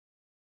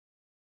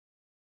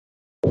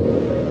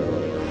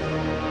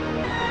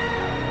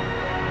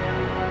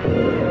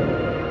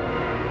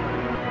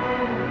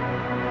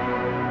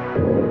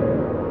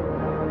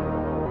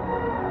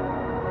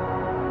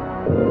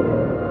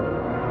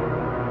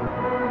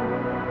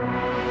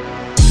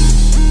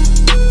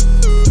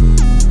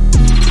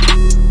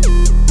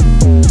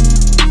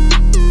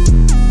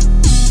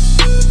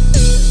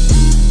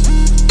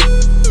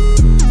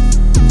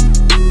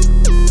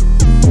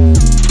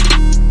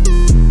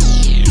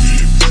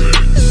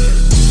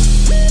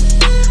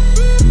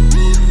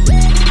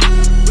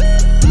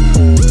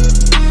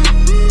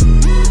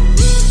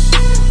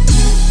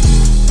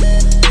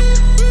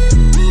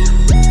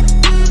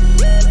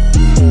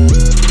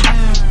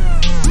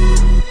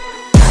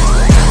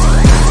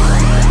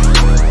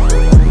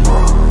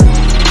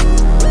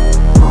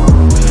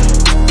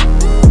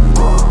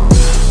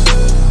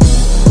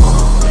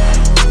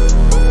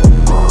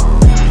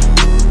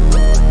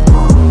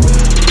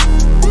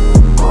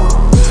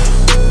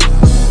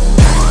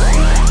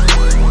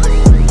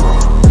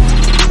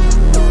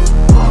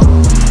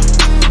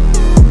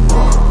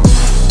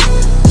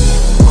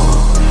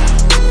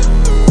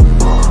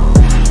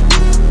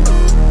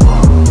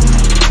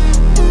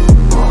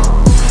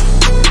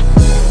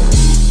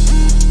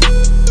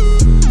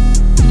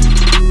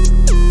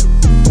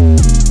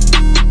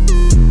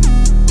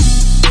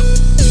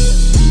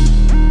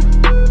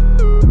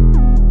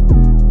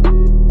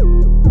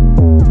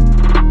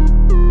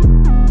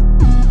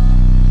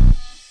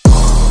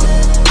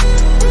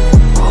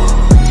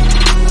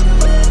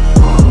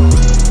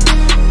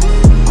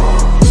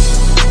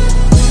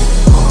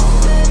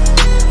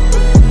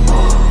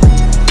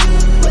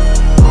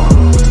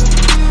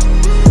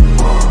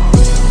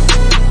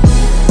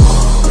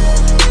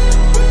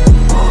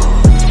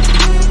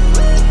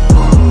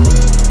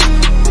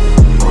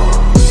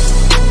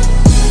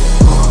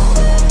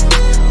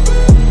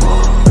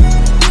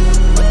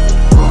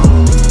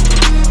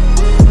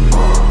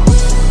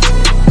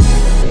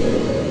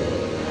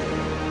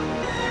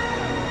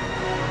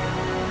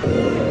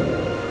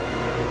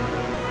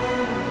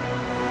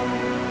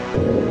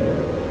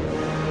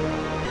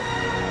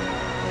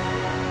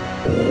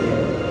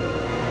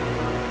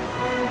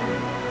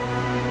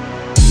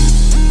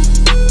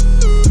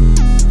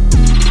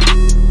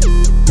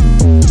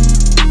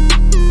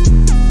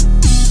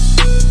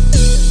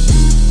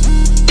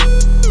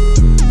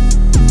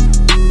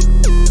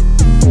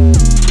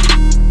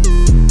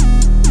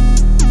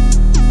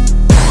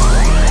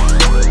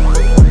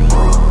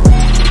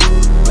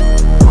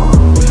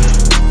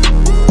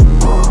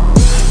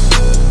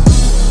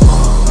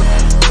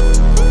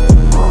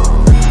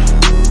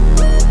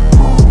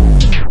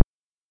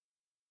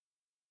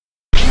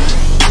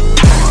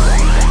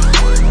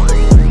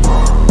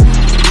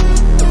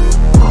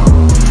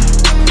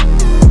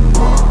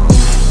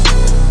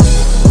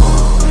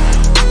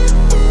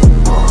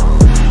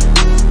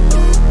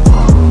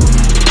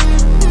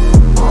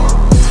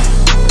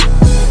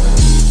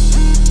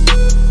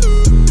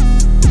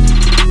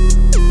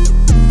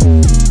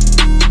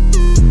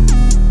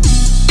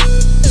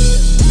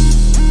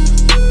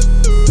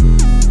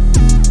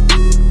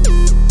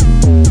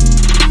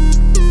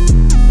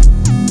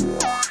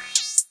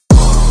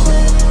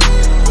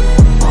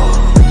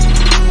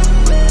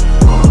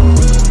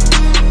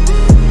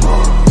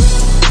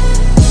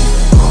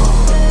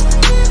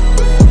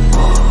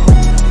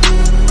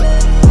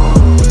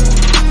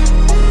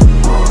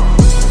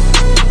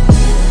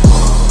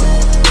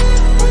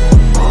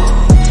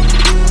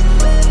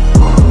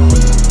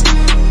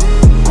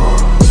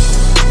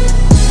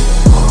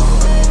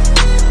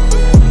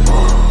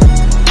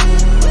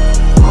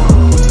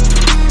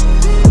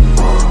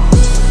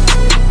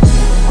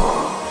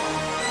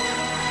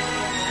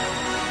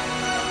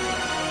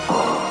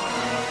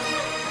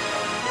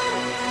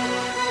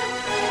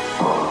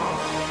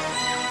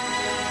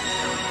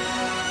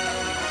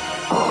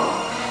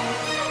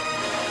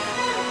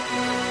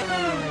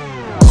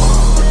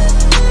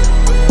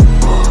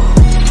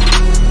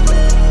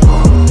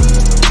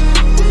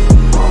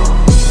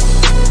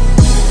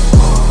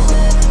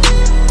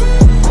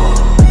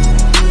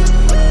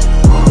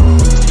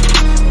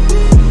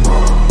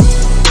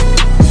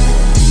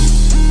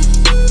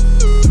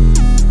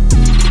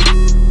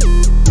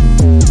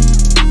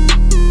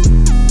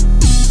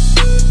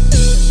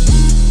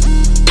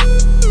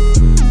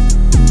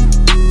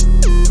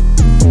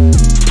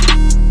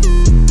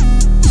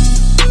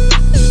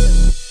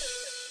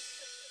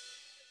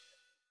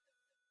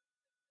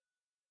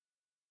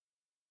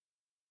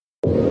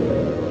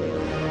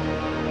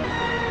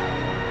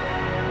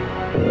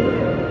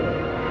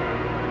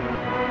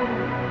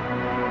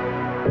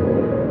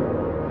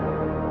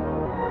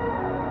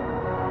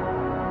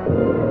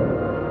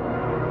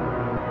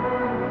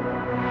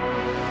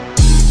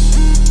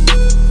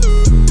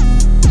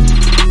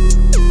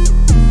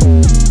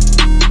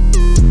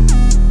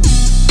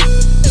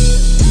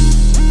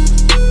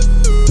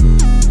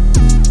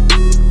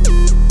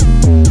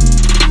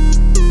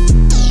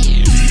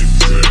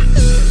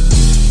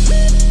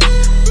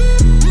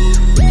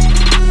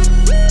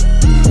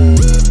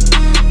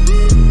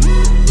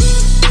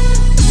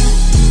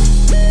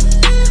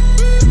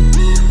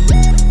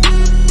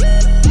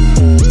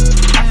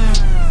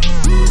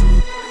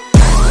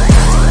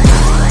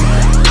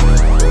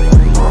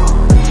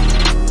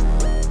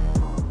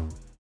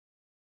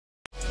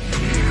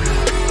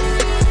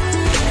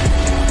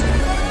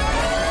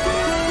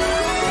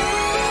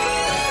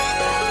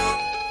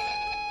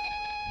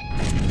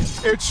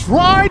It's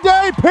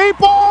Friday,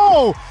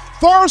 people!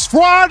 First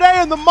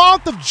Friday in the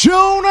month of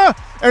June,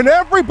 and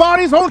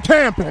everybody's on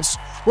campus.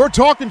 We're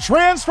talking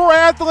transfer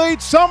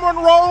athletes, summer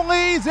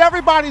enrollees,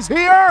 everybody's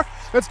here.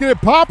 Let's get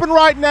it popping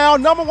right now.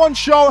 Number one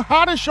show,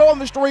 hottest show on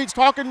the streets,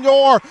 talking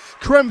your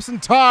Crimson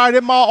Tide.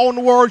 In my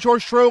own words,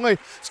 yours truly,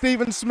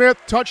 Stephen Smith,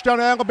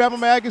 Touchdown Alabama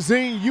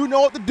Magazine. You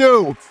know what to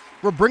do.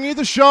 We're bringing you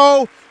the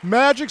show,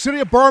 Magic City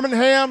of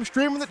Birmingham,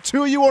 streaming it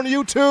to you on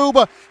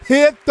YouTube.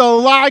 Hit the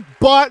like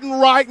button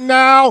right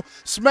now.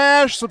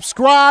 Smash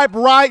subscribe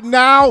right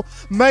now.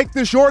 Make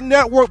this your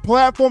network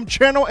platform,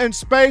 channel, and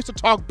space to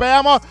talk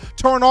Bama.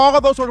 Turn all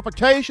of those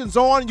notifications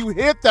on. You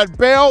hit that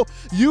bell.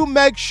 You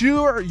make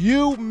sure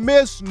you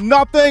miss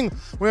nothing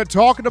when we're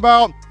talking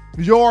about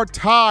your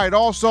Tide.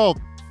 Also,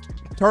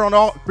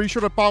 be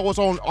sure to follow us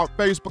on our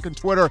Facebook and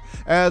Twitter,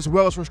 as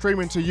well as for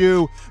streaming to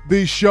you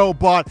the show.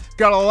 But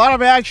got a lot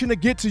of action to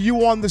get to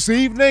you on this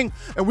evening,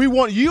 and we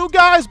want you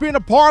guys being a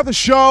part of the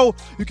show.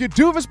 You can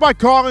do this by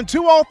calling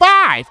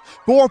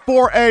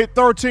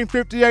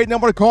 205-448-1358.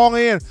 Number to call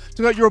in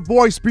to let your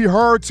voice be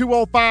heard,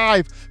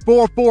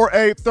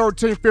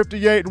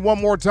 205-448-1358. And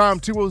one more time,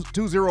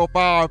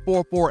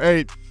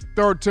 205-448-1358.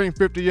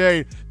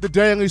 The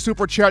daily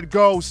super chat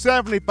goes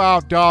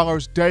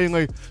 $75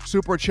 daily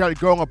super chat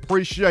go.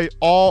 Appreciate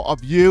all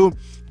of you.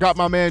 Got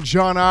my man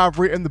John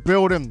Ivory in the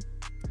building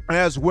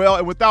as well.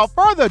 And without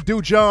further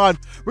ado, John,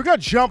 we're going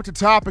to jump to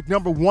topic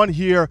number one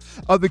here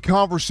of the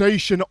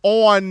conversation.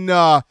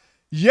 On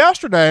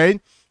yesterday,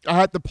 I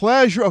had the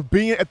pleasure of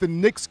being at the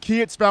Knicks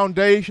Kids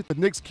Foundation, the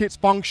Knicks Kids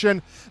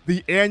Function,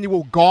 the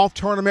annual golf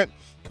tournament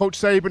Coach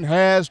Saban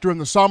has during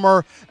the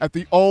summer at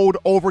the old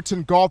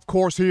Overton Golf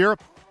Course here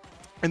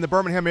in the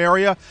Birmingham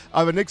area.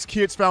 The Knicks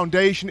Kids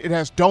Foundation, it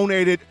has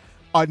donated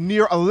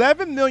near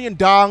 $11 million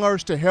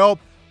to help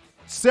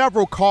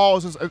several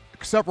causes,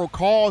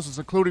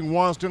 including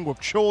ones dealing with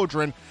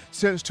children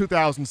since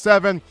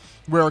 2007,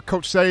 where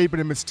Coach Saban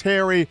and Miss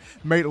Terry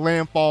made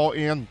landfall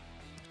in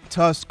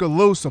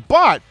Tuscaloosa.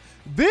 But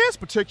this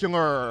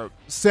particular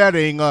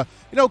setting, Coach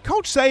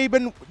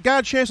Saban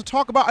got a chance to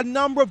talk about a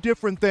number of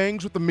different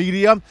things with the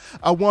media.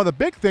 One of the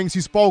big things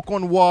he spoke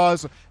on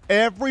was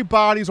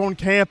everybody's on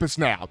campus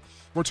now.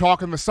 We're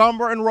talking the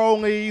summer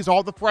enrollees,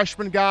 all the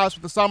freshman guys for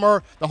the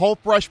summer. The whole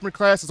freshman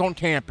class is on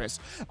campus.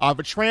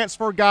 The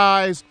transfer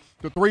guys,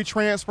 the 3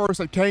 transfers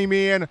that came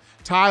in,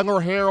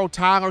 Tyler Harrell,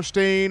 Tyler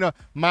Steen,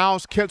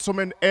 Miles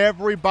Kitselman,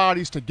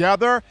 everybody's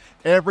together.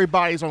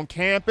 Everybody's on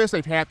campus.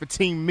 They've had the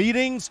team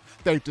meetings.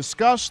 They've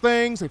discussed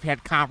things. They've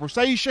had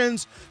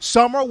conversations.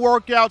 Summer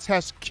workouts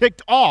has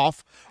kicked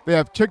off. They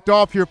have kicked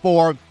off here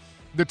for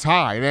the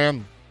Tide.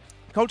 And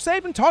Coach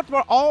Saban talked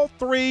about all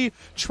 3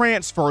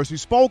 transfers. He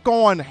spoke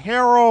on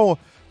Harrell,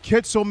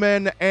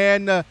 Kitselman,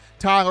 and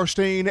Tyler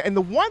Steen. And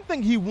the one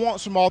thing he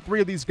wants from all 3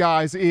 of these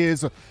guys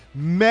is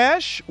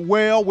mesh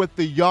well with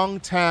the young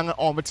talent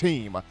on the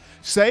team.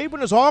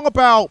 Saban is all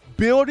about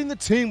building the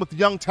team with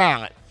young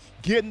talent,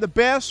 getting the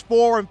best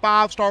 4- and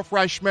 5-star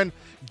freshmen,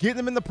 getting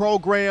them in the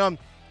program,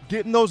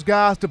 getting those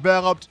guys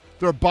developed,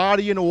 their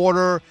body in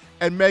order,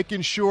 and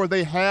making sure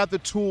they have the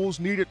tools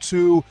needed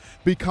to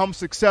become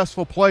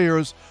successful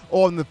players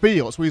on the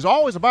field. So he's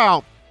always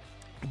about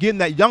getting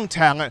that young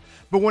talent.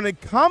 But when it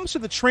comes to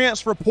the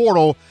transfer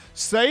portal,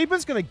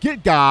 Saban's going to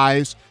get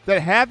guys that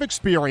have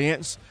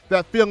experience,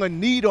 that feel a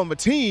need on the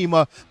team,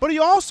 but he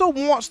also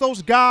wants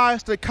those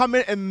guys to come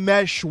in and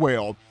mesh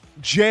well,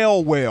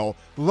 gel well,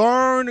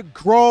 learn,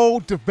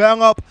 grow,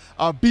 develop,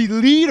 be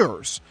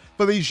leaders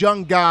for these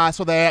young guys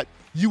so that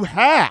you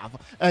have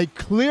a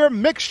clear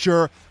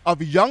mixture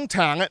of young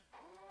talent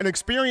and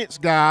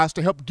experienced guys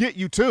to help get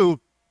you to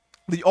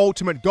the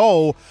ultimate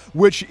goal,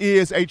 which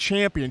is a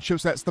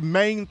championship. So that's the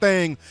main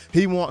thing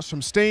he wants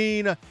from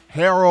Steen,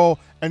 Harrell,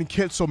 and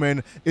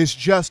Kitselman, is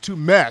just to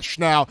mesh.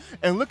 Now,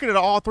 and looking at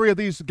all 3 of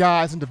these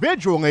guys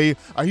individually,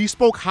 he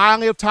spoke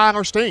highly of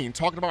Tyler Steen,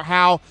 talking about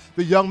how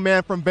the young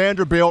man from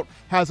Vanderbilt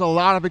has a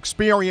lot of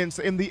experience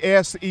in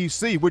the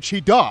SEC, which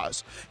he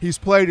does. He's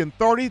played in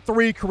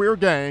 33 career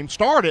games,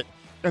 started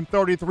in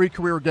 33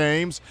 career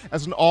games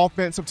as an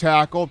offensive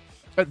tackle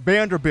at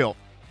Vanderbilt.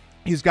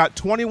 He's got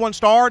 21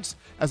 starts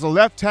as a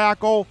left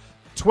tackle,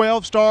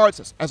 12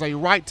 starts as a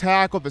right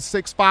tackle, the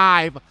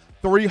 6'5",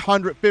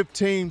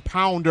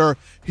 315-pounder.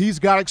 He's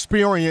got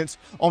experience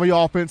on the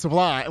offensive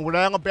line. And what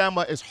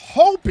Alabama is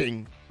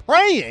hoping,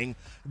 praying,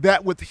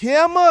 that with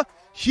him,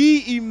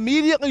 he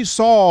immediately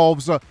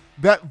solves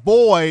that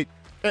void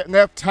at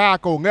left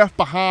tackle left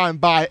behind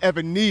by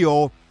Evan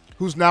Neal,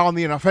 who's now in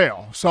the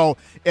NFL. So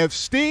if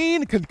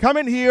Steen can come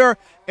in here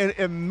and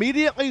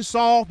immediately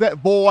solve that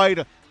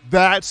void,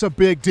 that's a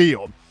big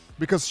deal,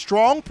 because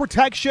strong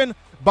protection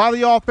by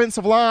the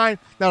offensive line,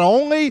 not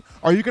only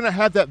are you going to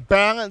have that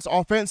balance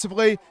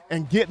offensively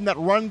and getting that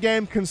run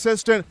game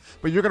consistent,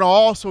 but you're going to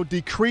also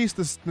decrease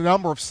the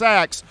number of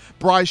sacks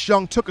Bryce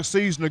Young took a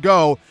season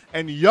ago,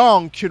 and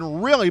Young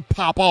can really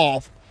pop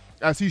off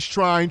as he's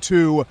trying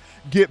to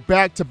get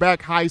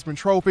back-to-back Heisman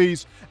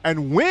trophies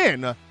and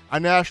win a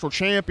national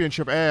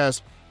championship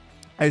as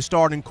a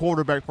starting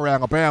quarterback for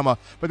Alabama,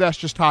 but that's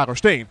just Tyler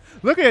Steen.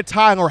 Looking at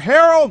Tyler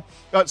Harrell,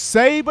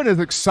 Saban is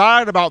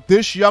excited about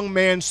this young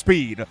man's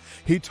speed.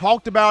 He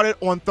talked about it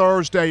on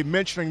Thursday,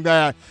 mentioning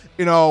that,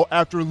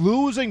 after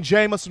losing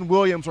Jamison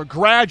Williams or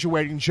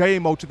graduating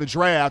J-Mo to the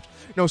draft,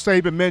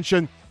 Saban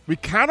mentioned we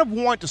kind of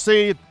want to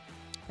see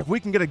if we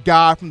can get a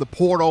guy from the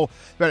portal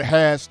that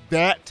has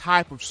that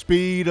type of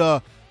speed,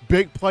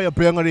 big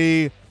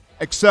playability,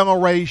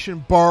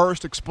 acceleration,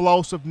 burst,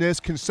 explosiveness,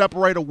 can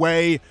separate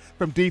away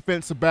from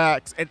defensive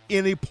backs at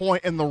any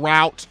point in the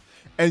route.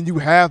 And you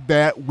have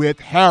that with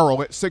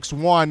Harrell at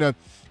 6'1",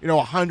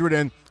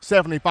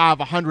 175,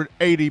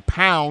 180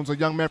 pounds, a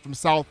young man from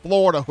South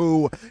Florida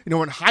who, in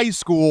high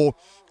school,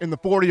 in the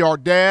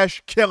 40-yard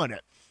dash, killing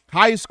it.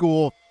 High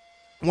school,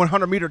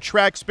 100-meter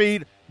track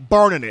speed,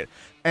 burning it.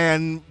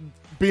 And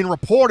being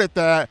reported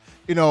that,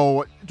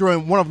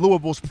 during one of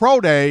Louisville's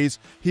pro days,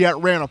 he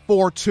had ran a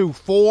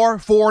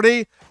 4.24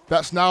 40.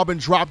 That's now been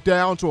dropped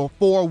down to a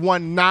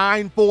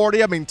 4.19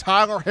 40. I mean,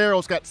 Tyler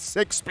Harrell's got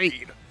 6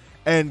 speed.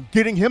 And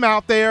getting him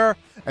out there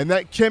and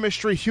that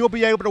chemistry, he'll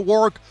be able to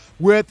work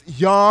with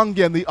Young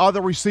and the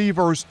other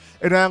receivers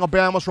in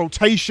Alabama's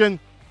rotation.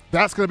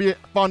 That's going to be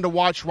fun to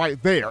watch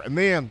right there. And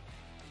then,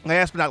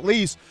 last but not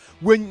least,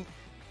 when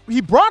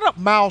he brought up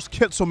Miles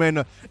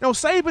Kitselman,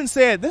 Saban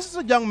said this is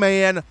a young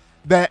man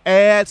that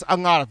adds a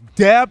lot of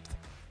depth,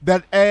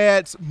 that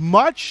adds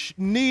much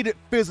needed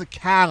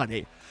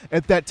physicality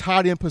at that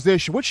tight end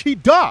position, which he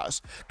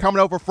does, coming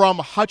over from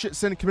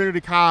Hutchinson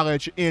Community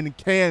College in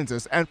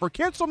Kansas. And for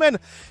Kitselman,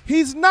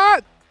 he's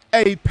not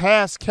a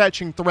pass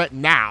catching threat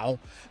now.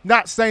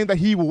 Not saying that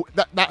he will.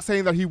 Not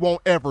saying that he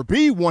won't ever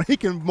be one. He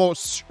can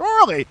most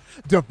surely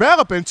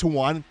develop into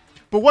one.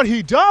 But what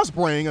he does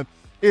bring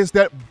is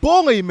that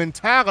bully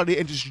mentality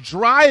and just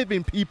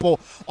driving people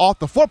off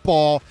the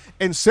football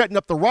and setting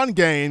up the run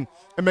game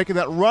and making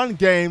that run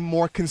game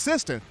more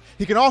consistent.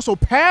 He can also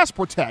pass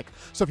protect.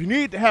 So if you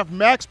need to have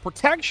max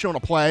protection on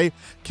a play,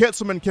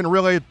 Kitselman can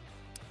really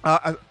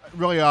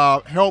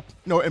help,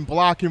 in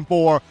blocking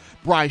for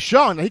Bryce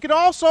Young. He can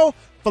also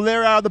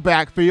flare out of the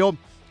backfield,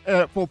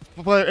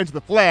 flare into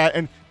the flat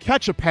and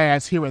catch a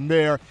pass here and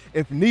there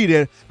if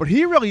needed. But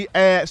he really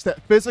adds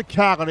that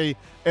physicality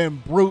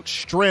and brute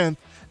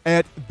strength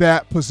at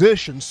that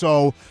position.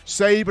 So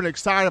Saban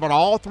excited about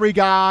all three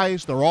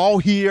guys. They're all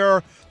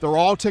here. They're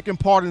all taking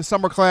part in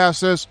summer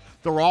classes.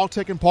 They're all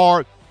taking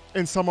part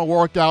in summer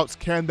workouts.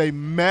 Can they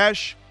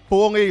mesh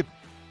fully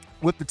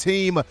with the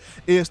team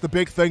is the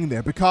big thing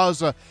there,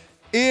 because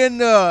in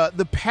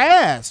the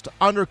past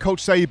under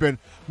Coach Saban,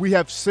 we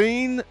have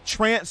seen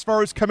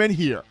transfers come in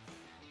here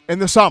in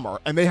the summer,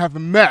 and they have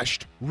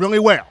meshed really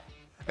well,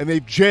 and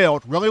they've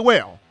gelled really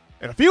well.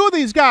 And a few of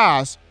these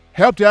guys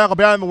helped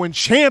Alabama win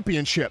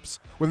championships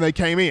when they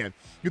came in.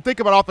 You think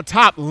about off the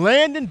top,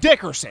 Landon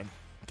Dickerson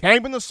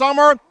came in the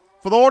summer,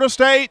 Florida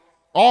State,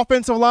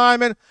 offensive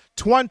lineman,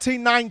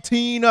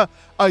 2019.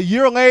 A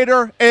year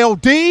later,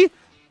 LD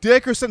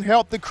Dickerson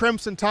helped the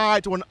Crimson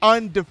Tide to an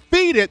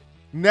undefeated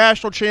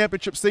national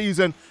championship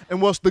season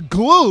and was the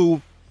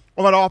glue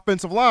on that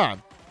offensive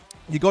line.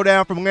 You go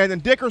down from Landon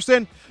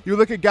Dickerson, you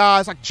look at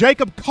guys like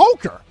Jacob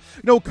Coker.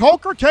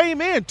 Coker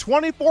came in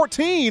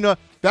 2014,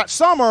 that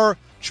summer,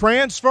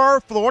 transfer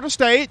Florida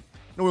State.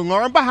 We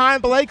learned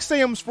behind Blake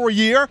Sims for a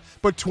year,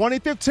 but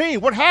 2015,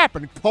 what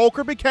happened?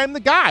 Coker became the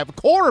guy, the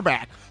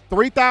quarterback,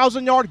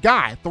 3,000-yard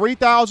guy,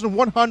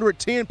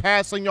 3,110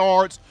 passing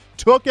yards,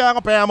 took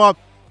Alabama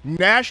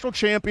national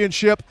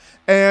championship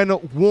and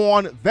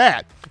won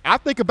that. I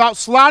think about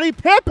Slotty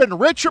Pippen,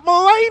 Richard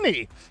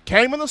Mullaney,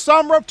 came in the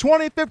summer of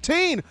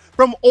 2015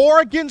 from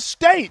Oregon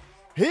State.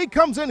 He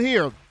comes in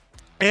here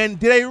and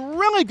did a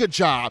really good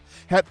job,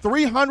 had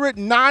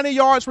 390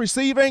 yards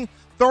receiving,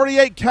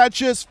 38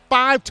 catches,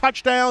 5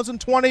 touchdowns in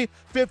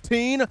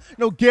 2015.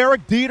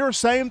 Garrick Dieter,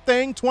 same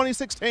thing,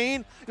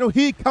 2016.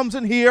 He comes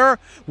in here,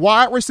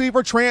 wide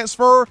receiver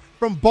transfer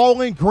from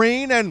Bowling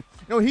Green, and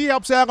he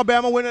helps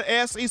Alabama win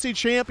an SEC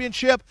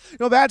championship,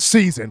 that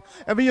season.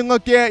 And then you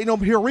look at,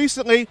 here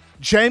recently,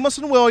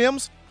 Jamison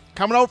Williams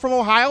coming over from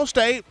Ohio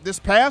State this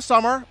past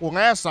summer,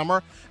 last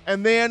summer,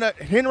 and then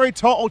Henry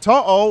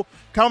To'o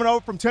coming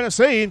over from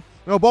Tennessee.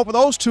 Both of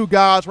those two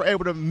guys were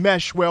able to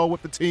mesh well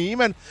with the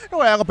team. And,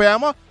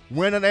 Alabama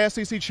win an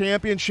SEC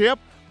championship,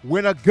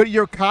 win a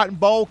Goodyear Cotton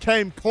Bowl,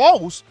 came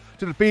close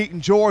to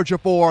defeating Georgia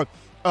for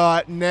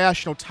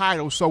national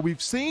title. So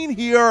we've seen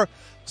here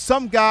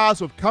some guys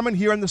who have come in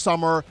here in the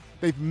summer.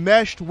 They've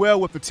meshed well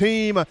with the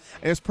team, and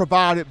it's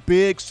provided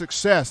big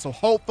success. So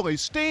hopefully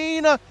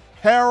Steen,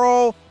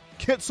 Harrell,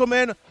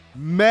 Kitselman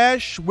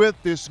mesh with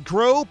this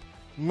group,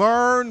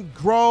 learn,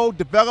 grow,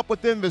 develop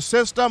within the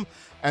system,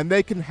 and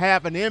they can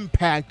have an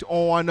impact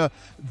on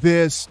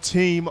this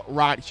team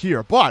right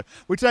here. But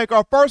we take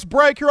our first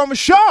break here on the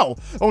show.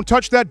 Don't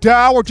touch that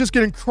dial. We're just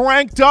getting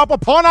cranked up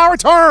upon our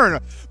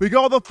return. We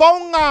go to the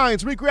phone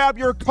lines. We grab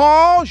your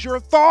calls, your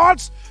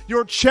thoughts,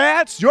 your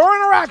chats, your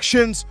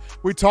interactions.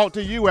 We talk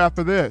to you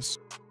after this.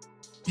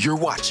 You're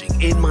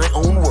watching In My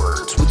Own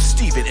Words with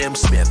Stephen M.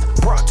 Smith,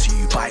 brought to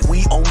you by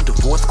We Own the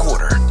Fourth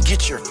Quarter.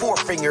 Get your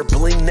 4-finger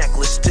bling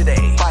necklace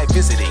today by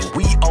visiting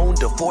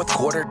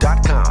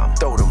weownthefourthquarter.com.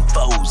 Throw them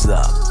foes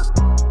up.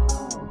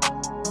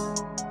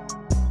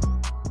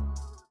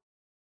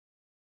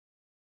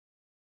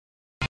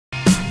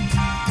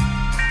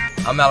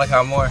 I'm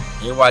Malachi Moore,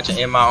 and you're watching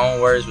In My Own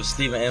Words with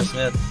Stephen M.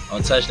 Smith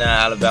on Touchdown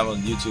Alabama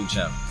YouTube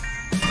channel.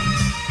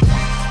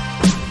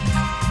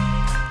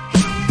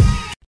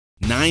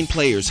 9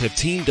 players have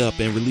teamed up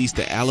and released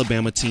the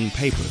Alabama Team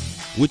Paper,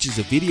 which is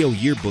a video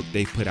yearbook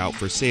they put out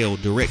for sale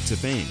direct to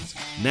fans.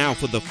 Now,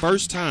 for the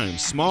first time,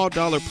 small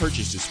dollar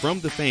purchases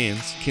from the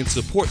fans can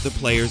support the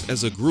players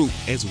as a group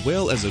as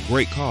well as a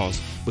great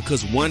cause,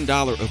 because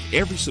 $1 of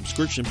every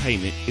subscription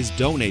payment is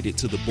donated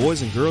to the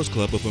Boys and Girls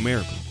Club of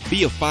America.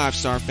 Be a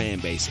 5-star fan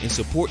base and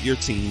support your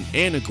team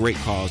and a great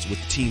cause with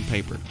Team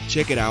Paper.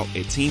 Check it out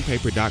at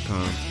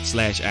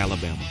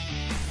teampaper.com/Alabama.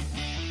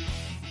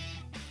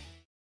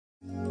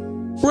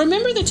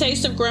 Remember the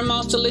taste of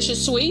Grandma's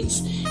delicious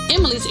sweets?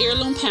 Emily's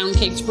Heirloom Pound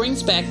Cakes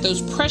brings back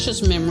those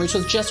precious memories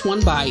with just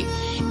one bite.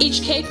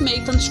 Each cake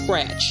made from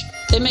scratch.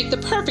 They make the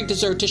perfect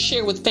dessert to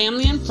share with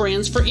family and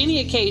friends for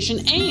any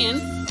occasion,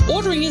 and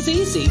ordering is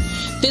easy.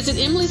 Visit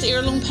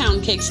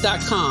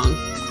emily'sheirloompoundcakes.com.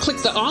 Click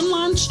the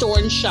online store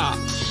and shop.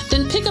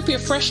 Then pick up your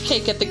fresh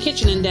cake at the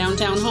kitchen in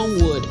downtown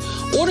Homewood.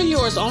 Order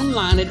yours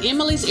online at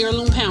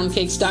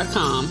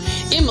emily'sheirloompoundcakes.com.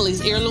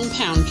 Emily's Heirloom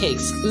Pound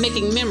Cakes,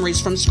 making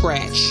memories from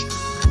scratch.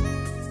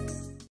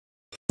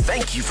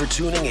 Thank Thank you for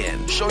tuning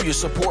in. Show your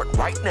support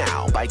right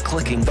now by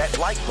clicking that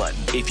like button.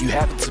 If you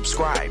haven't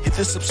subscribed, hit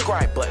the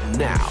subscribe button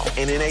now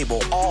and enable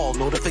all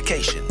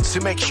notifications to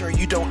make sure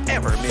you don't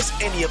ever miss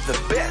any of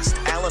the best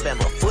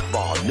Alabama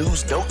football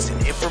news, notes,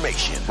 and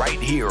information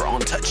right here on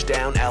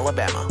Touchdown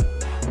Alabama.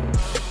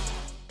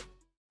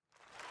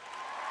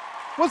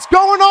 What's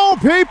going on,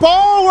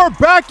 people? We're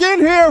back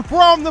in here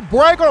from the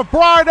break on a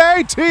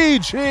Friday,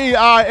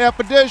 TGIF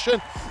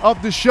edition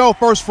of the show.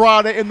 First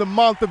Friday in the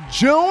month of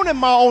June. In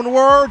my own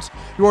words,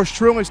 yours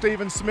truly,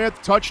 Stephen Smith,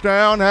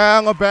 Touchdown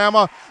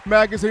Alabama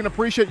Magazine.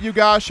 Appreciate you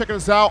guys checking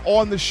us out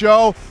on the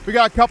show. We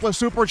got a couple of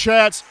super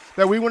chats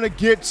that we want to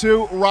get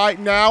to right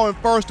now. And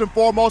first and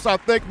foremost, I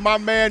think my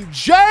man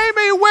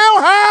Jamie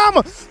Wilhelm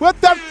with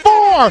that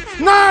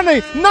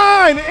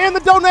 $4.99 in the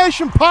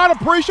donation pot.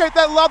 Appreciate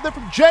that love there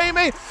from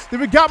Jamie. Then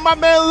we got my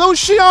man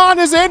Lucian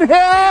is in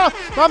here.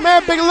 My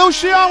man Big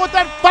Lucian with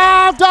that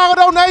 $5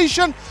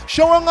 donation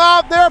showing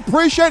up there.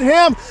 Appreciate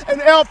him.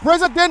 And El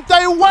Presidente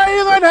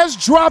Waylon has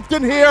dropped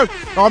in here.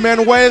 Our man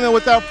Waylon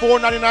with that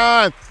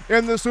 $4.99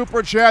 in the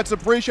super chats.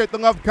 Appreciate the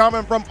love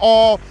coming from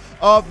all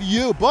of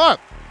you.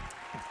 But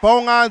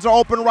phone lines are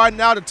open right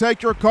now to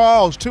take your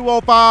calls.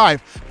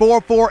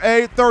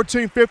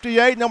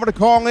 205-448-1358. Number to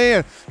call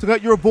in to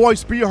let your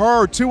voice be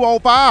heard.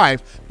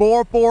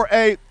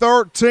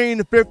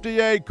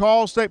 205-448-1358.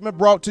 Call statement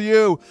brought to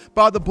you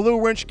by the Blue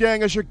Wrench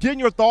Gang. As you're getting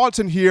your thoughts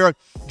in here,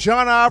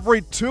 John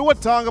Ivory, Tua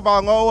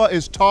Tagovailoa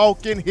is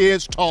talking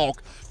his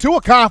talk. Tua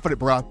confident,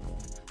 bro.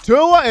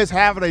 Tua is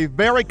having a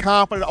very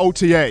confident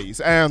OTAs,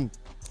 and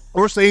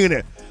we're seeing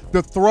it.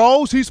 The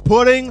throws he's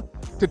putting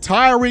to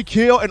Tyreek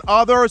Hill and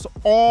others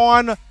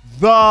on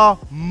the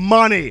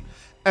money.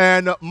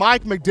 And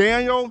Mike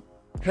McDaniel,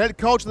 head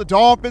coach of the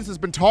Dolphins, has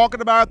been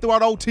talking about it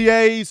throughout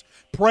OTAs,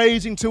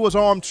 praising Tua's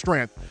arm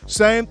strength.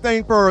 Same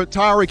thing for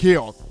Tyreek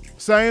Hill.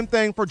 Same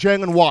thing for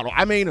Jalen Waddle.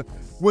 I mean,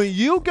 when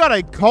you got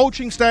a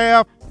coaching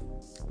staff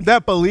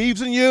that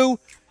believes in you,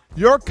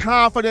 your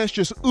confidence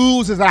just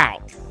oozes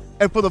out.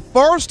 And for the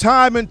first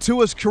time in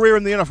Tua's career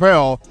in the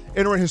NFL,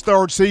 entering his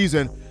third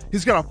season,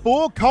 he's got a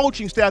full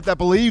coaching staff that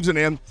believes in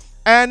him.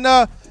 And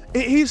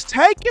he's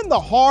taken the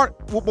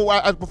heart.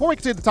 Before we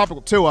continue the topic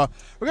with Tua,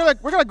 we're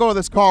gonna go to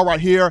this call right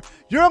here.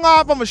 You're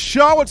live on the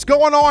show. What's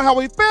going on? How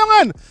we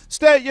feeling?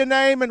 State your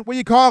name and where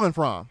you calling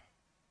from.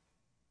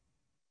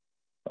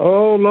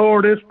 Oh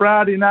Lord, it's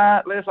Friday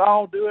night. Let's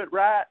all do it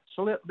right.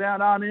 Slip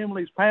down on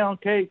Emily's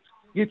pound cakes.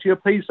 Get you a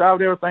piece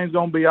out. Everything's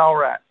gonna be all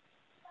right.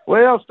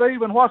 Well,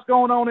 Stephen, what's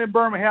going on in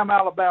Birmingham,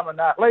 Alabama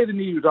tonight? Lay the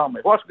news on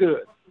me. What's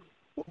good?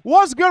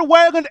 What's good,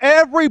 Waylon?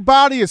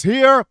 Everybody is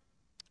here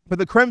for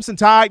the Crimson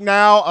Tide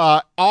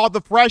now. All the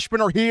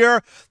freshmen are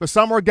here. The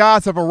summer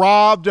guys have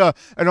arrived,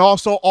 and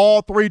also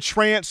all three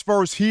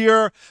transfers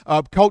here.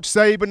 Coach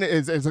Saban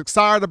is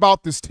excited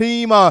about this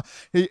team.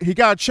 He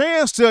got a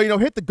chance to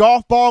hit the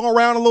golf ball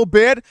around a little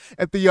bit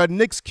at the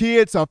Knicks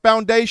Kids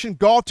Foundation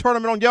golf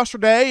tournament on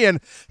yesterday, and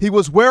he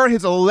was wearing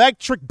his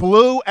electric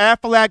blue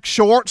Aflac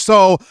shorts.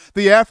 So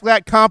the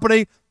Aflac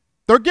company,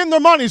 they're getting their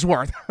money's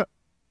worth.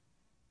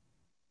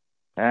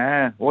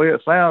 Well,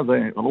 it sounds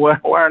like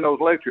wearing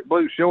those electric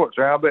blue shorts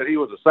there. I bet he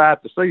was a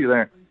sight to see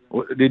there.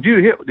 Did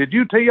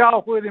you tee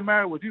off with him,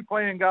 Mary? Was you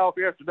playing golf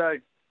yesterday?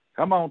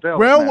 Come on, tell us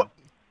now.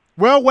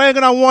 Well,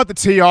 Wagon, I want to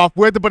tee off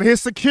with it, but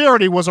his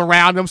security was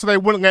around him, so they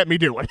wouldn't let me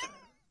do it.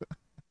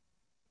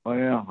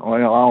 Well,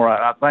 all right.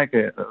 I think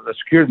the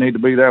security need to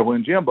be there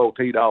when Jimbo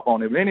teed off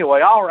on him. Anyway,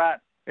 all right.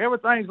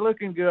 Everything's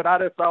looking good. I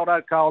just thought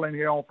I'd call in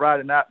here on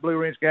Friday night. Blue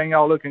Wrench Gang,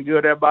 y'all looking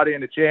good. Everybody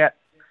in the chat.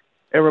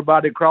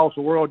 Everybody across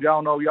the world,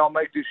 y'all know y'all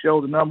make this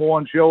show the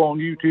 #1 show on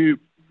YouTube,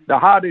 the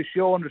hottest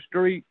show on the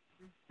street.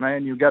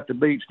 Man, you got the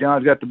beats.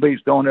 John's got the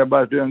beats going.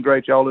 Everybody's doing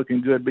great. Y'all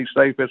looking good. Be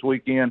safe this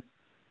weekend.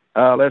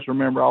 Let's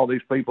remember all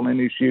these people in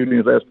these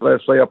shootings.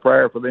 Let's say a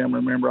prayer for them.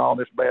 Remember all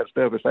this bad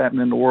stuff that's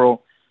happening in the world.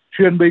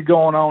 Shouldn't be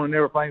going on, and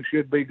everything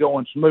should be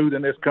going smooth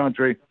in this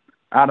country.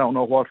 I don't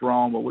know what's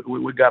wrong, but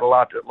we got a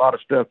lot of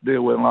stuff to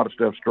deal with and a lot of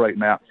stuff to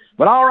straighten out.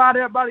 But all right,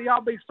 everybody,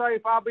 y'all be safe.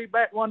 I'll be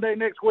back one day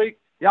next week.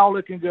 Y'all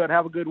looking good.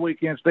 Have a good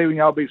weekend, Steven.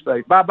 Y'all be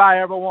safe. Bye-bye,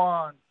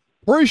 everyone.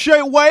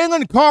 Appreciate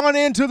Waylon calling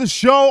into the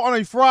show on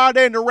a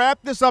Friday. And to wrap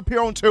this up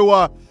here on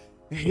Tua,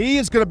 he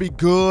is going to be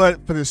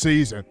good for the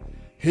season.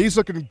 He's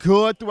looking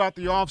good throughout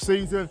the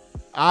offseason.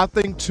 I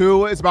think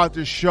Tua is about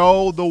to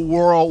show the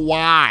world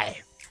why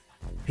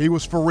he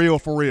was for real.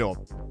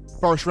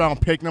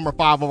 First-round pick, number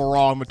 5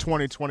 overall in the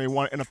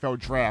 2021 NFL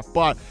Draft.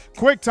 But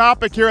quick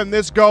topic here, and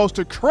this goes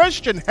to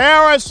Christian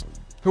Harris,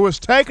 who was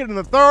taken in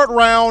the 3rd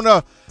round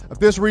of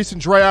this recent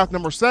draft,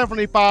 number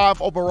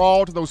 75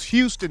 overall to those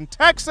Houston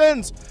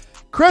Texans.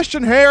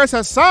 Christian Harris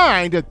has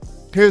signed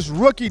his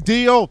rookie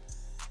deal,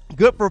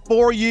 good for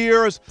 4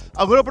 years,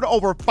 a little bit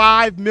over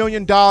 $5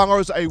 million, a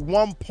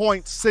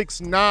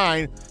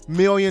 $1.69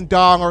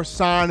 million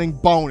signing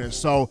bonus.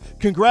 So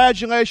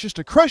congratulations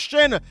to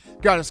Christian.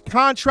 Got his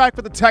contract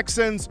for the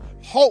Texans.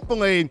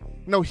 Hopefully,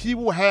 he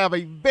will have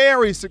a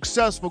very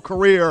successful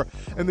career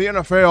in the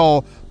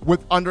NFL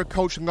under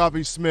Coach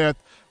Lovie Smith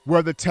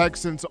where the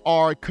Texans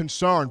are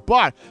concerned.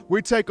 But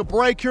we take a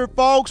break here,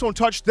 folks. On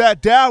Touch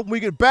That Down. When we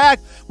get back,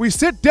 we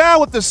sit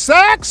down with the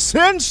sack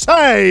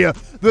sensei,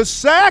 the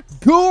sack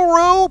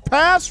guru,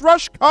 pass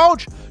rush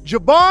coach,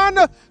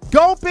 Javon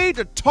Gopie,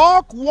 to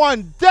talk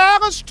one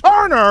Dallas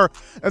Turner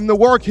and the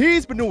work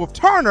he's been doing with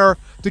Turner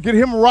to get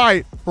him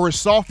right for his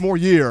sophomore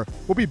year.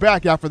 We'll be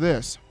back after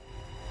this.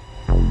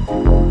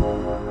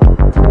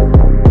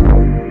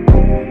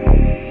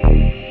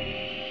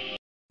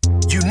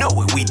 You know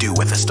what we do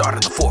at the start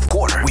of the fourth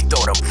quarter. We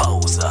throw them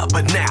foes up.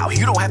 But now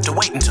you don't have to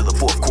wait until the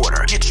fourth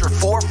quarter. Get your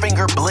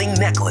 4-finger bling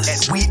necklace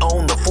at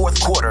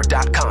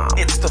weownthefourthquarter.com.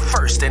 It's the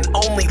first and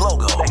only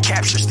logo that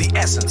captures the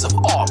essence of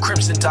all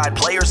Crimson Tide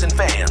players and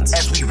fans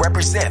as we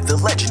represent the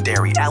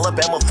legendary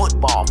Alabama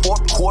football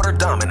fourth quarter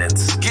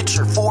dominance. Get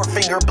your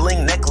 4-finger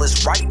bling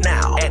necklace right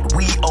now at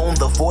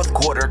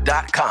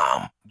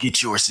weownthefourthquarter.com.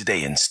 Get yours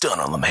today and stun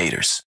on them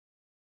haters.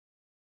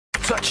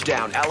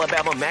 Touchdown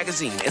Alabama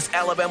Magazine is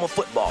Alabama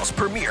football's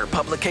premier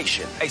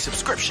publication. A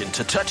subscription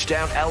to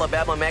Touchdown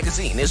Alabama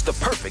Magazine is the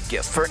perfect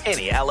gift for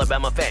any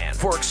Alabama fan.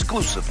 For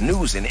exclusive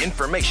news and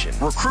information,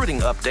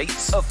 recruiting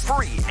updates, a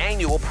free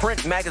annual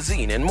print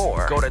magazine, and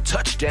more, go to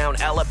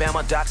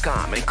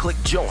touchdownalabama.com and click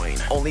join.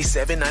 Only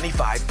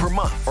 $7.95 per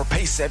month, or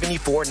pay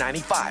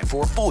 $74.95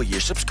 for a full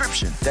year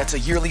subscription. That's a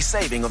yearly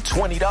saving of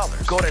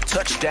 $20. Go to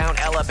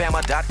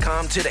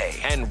touchdownalabama.com today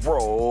and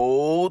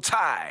roll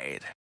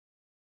Tide.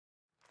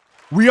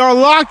 We are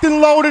locked and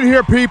loaded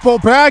here, people.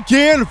 Back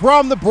in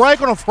from the break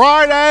on a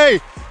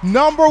Friday.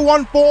 Number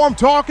one form,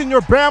 talking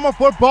your Bama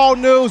football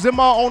news. In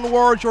my own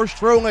words, yours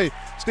truly,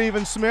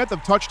 Stephen Smith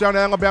of Touchdown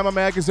Alabama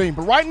Magazine.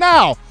 But right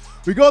now,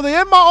 we go to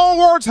the In My Own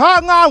Words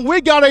hotline. We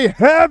got a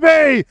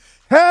heavy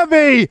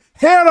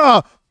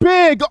hitter,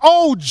 big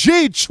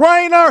OG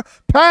trainer,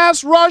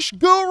 pass rush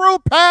guru,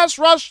 pass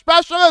rush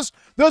specialist.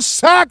 The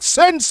sack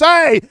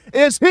sensei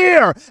is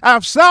here out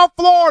of South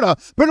Florida.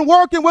 Been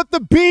working with the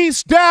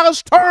beast,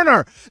 Dallas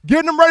Turner,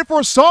 getting him ready for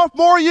a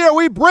sophomore year.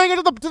 We bring it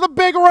to the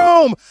big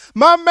room.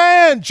 My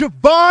man,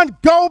 Javon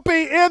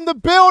Gopie, in the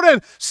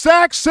building.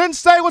 Sack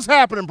sensei, what's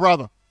happening,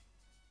 brother?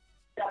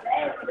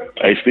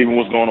 Hey, Stephen,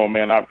 what's going on,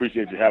 man? I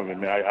appreciate you having me,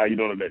 man. How you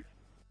doing today?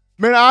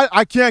 Man,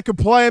 I can't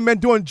complain, man.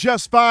 Doing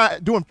just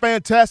fine, doing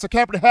fantastic.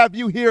 Happy to have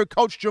you here,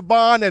 Coach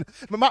Javon. And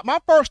my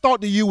first thought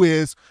to you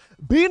is,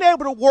 being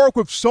able to work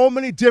with so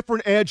many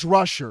different edge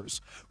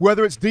rushers,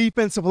 whether it's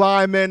defensive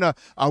linemen,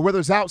 whether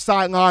it's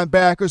outside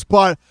linebackers,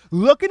 but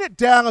looking at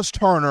Dallas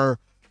Turner,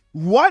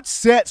 what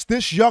sets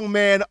this young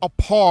man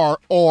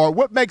apart, or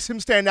what makes him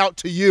stand out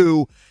to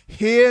you,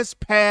 his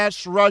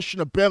pass rushing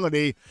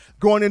ability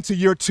going into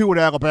year 2 at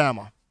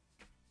Alabama?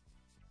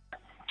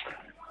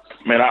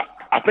 Man, I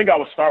think I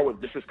would start with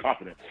just his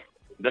confidence.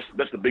 That's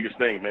the biggest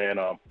thing, man.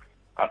 I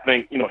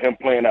think, him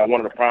playing at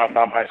one of the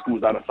primetime high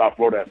schools out in South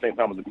Florida at the same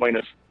time as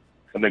Aquinas,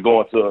 and then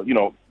going to,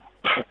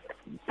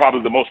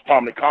 probably the most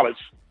prominent college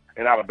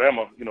in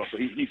Alabama, so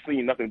he's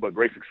seen nothing but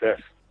great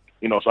success.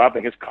 So I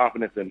think his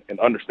confidence and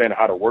understanding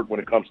how to work when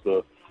it comes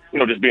to,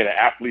 just being an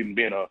athlete and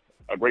being a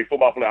great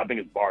football player, I think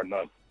is bar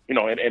none.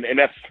 And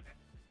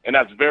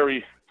that's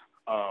very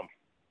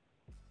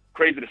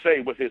crazy to say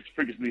with his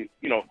previously,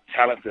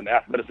 talents and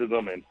athleticism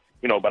and,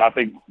 but I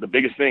think the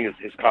biggest thing is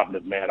his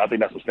confidence, man. I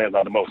think that's what stands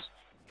out the most.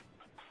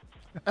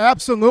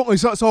 Absolutely.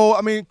 So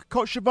I mean,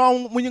 Coach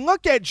Javon, when you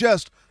look at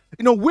just,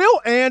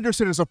 Will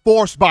Anderson is a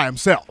force by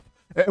himself.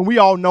 And we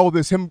all know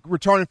this, him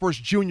returning for his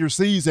junior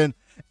season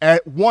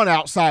at one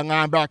outside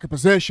linebacker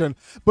position.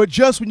 But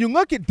just when you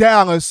look at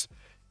Dallas,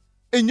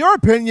 in your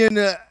opinion,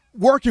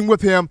 working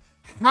with him,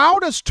 how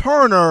does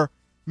Turner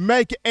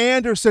make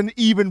Anderson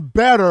even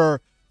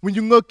better when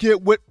you look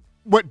at what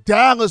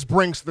Dallas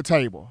brings to the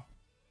table?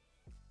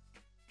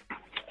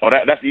 Oh,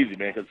 that's easy,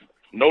 man, because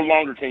no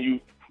longer can you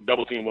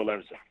double-team Will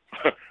Anderson.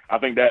 I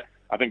think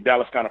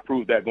Dallas kind of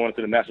proved that going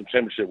into the national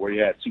championship where he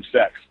had 2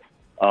 sacks.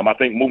 I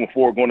think moving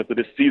forward, going into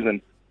this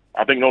season,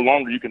 I think no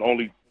longer you can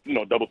only,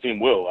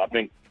 double-team Will. I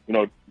think,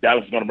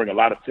 Dallas is going to bring a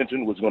lot of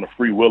tension, which is going to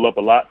free Will up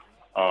a lot.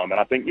 And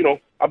I think,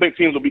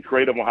 teams will be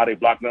creative on how they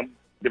block them,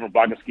 different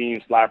blocking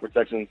schemes, slide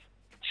protections,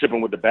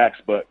 shipping with the backs.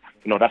 But,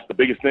 that's the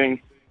biggest thing.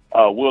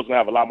 Will's going to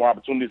have a lot more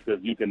opportunities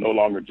because you can no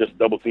longer just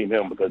double-team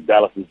him because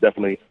Dallas is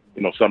definitely,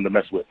 something to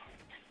mess with.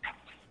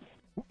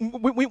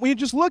 When you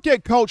just look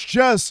at Coach,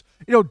 just,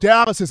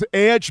 Dallas's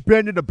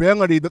edge-bending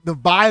ability, the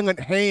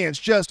violent hands,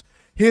 just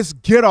his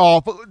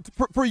get-off.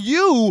 For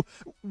you,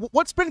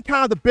 what's been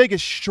kind of the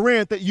biggest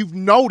strength that you've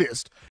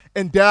noticed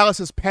in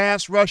Dallas's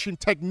pass rushing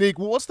technique?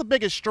 What's the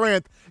biggest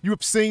strength you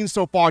have seen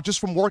so far just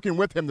from working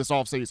with him this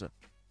offseason?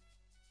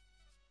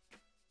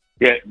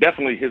 Yeah,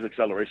 definitely his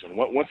acceleration.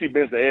 Once he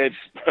bends the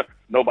edge,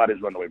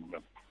 nobody's running away from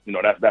him.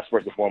 That's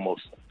first and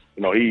foremost.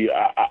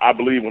 I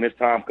believe when his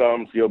time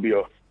comes, he'll be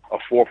a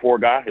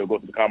 4.4 guy. He'll go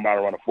to the combine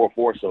around a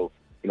 4.4. So,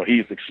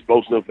 he's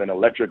explosive and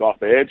electric off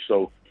the edge.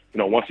 So,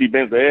 once he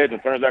bends the edge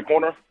and turns that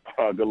corner,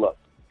 good luck.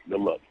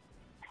 Good luck.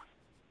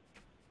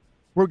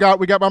 We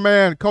got my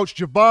man, Coach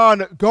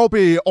Javon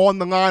Gopie, on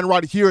the line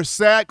right here.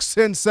 Sack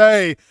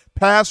Sensei,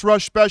 pass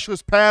rush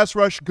specialist, pass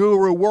rush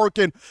guru,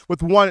 working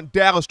with one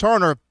Dallas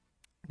Turner,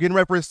 getting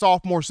ready for his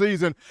sophomore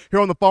season here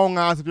on the phone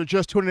lines if you're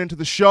just tuning into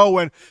the show.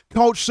 And,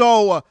 Coach,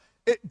 so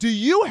do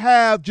you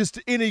have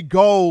just any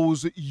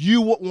goals you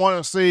would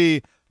want to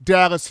see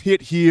Dallas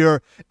hit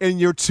here in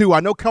year 2? I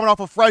know coming off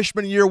a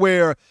freshman year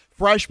where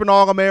freshman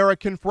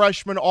All-American,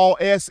 freshman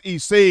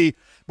All-SEC,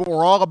 but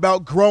we're all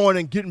about growing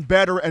and getting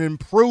better and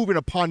improving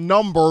upon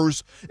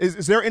numbers.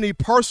 Is there any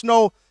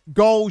personal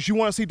goals you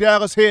want to see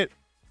Dallas hit?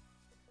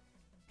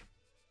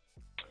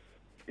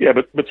 Yeah,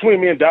 but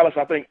between me and Dallas,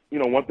 I think,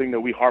 one thing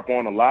that we harp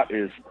on a lot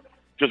is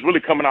just really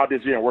coming out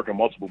this year and working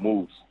multiple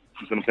moves.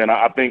 You see what I'm saying?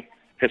 I think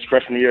his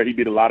freshman year, he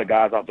beat a lot of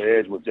guys off the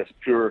edge with just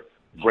pure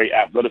great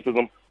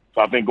athleticism.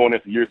 So I think going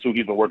into year 2,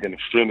 he's been working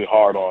extremely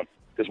hard on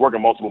just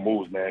working multiple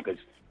moves, man, because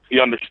he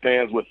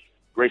understands with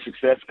great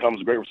success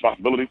comes great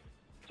responsibility.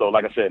 So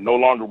like I said, no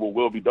longer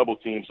will be double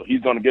teamed. So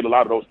he's going to get a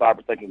lot of those side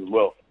protections as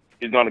well.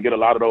 He's going to get a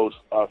lot of those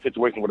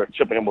situations where they're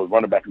chipping him with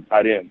running back and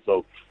tight end.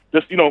 So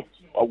just,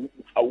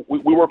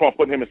 we work on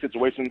putting him in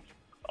situations,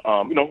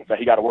 that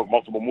he got to work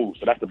multiple moves.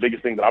 So that's the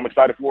biggest thing that I'm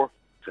excited for,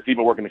 because he's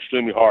been working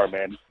extremely hard,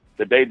 man.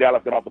 The day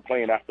Dallas got off the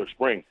plane after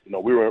spring,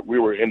 we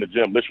were in the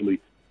gym literally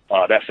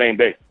that same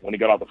day when he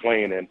got off the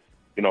plane. And,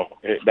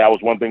 that was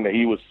one thing that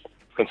he was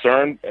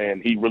concerned,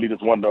 and he really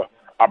just wanted the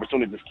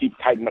opportunity to just keep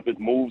tightening up his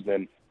moves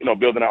and,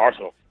 building that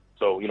arsenal.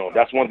 So,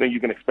 that's one thing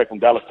you can expect from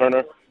Dallas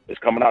Turner is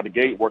coming out the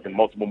gate, working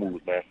multiple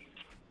moves, man.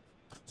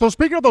 So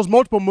speaking of those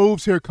multiple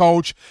moves here,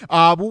 Coach,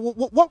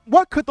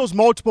 what could those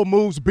multiple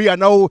moves be? I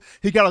know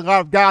he got a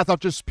lot of guys off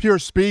just pure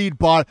speed,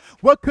 but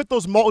what could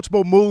those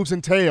multiple moves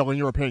entail, in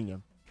your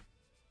opinion?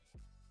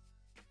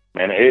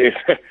 Man,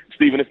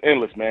 Steven, it's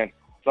endless, man.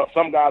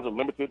 Some guys are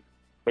limited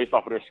based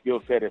off of their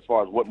skill set as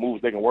far as what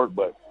moves they can work,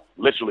 but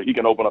literally he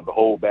can open up the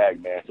whole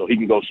bag, man. So he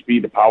can go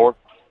speed to power,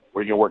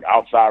 where he can work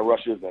outside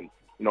rushes and,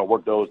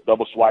 work those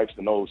double swipes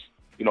and those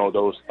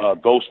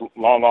ghost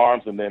long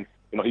arms. And then,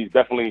 he's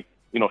definitely,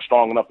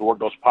 strong enough to work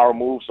those power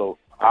moves. So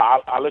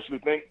I literally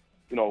think,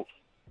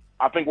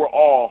 I think we're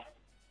all,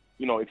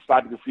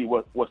 excited to see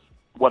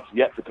what's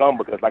yet to come,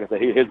 because like I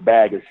said, his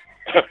bag is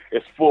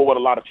is full with a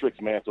lot of tricks,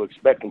 man. So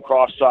expect some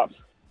cross chops,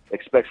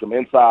 expect some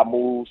inside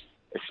moves,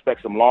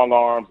 expect some long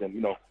arms,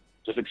 and,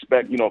 just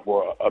expect,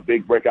 for a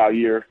big breakout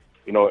year,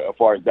 as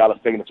far as Dallas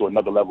taking it to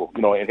another level,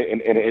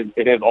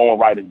 in his own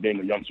right as being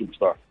a young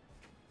superstar.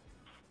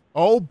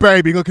 Oh,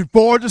 baby, looking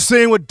forward to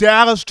seeing what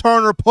Dallas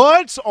Turner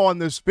puts on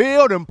this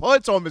field and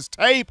puts on this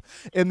tape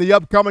in the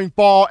upcoming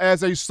fall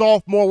as a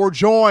sophomore. We're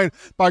joined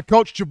by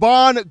Coach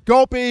Javon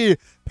Gopie,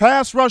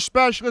 pass rush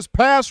specialist,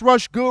 pass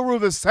rush guru,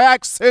 the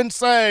sack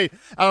sensei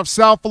out of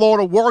South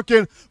Florida,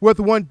 working with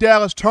one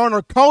Dallas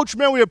Turner. Coach,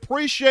 man, we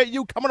appreciate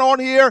you coming on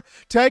here,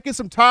 taking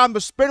some time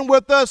to spend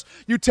with us.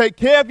 You take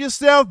care of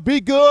yourself.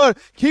 Be good.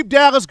 Keep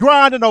Dallas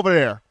grinding over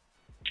there.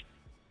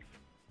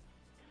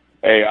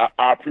 Hey,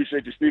 I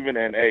appreciate you, Steven,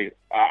 and, hey,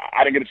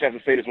 I didn't get a chance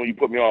to say this when you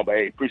put me on, but,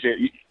 hey, appreciate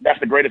you. That's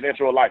the greatest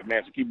intro of life,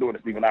 man, so keep doing it,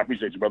 Steven. I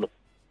appreciate you, brother.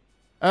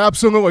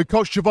 Absolutely.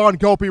 Coach Javon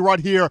Gopie right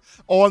here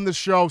on the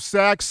show,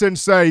 sack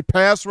sensei,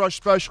 pass rush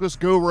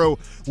specialist guru,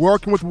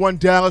 working with one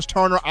Dallas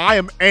Turner. I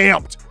am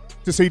amped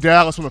to see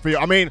Dallas on the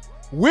field. I mean,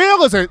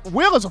 Will is a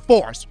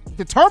force.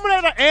 The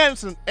Terminator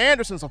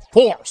Anderson's a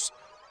force.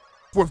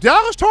 With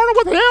Dallas Turner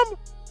with him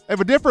and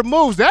for different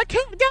moves, that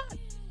kind of guy,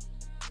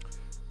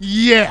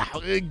 yeah,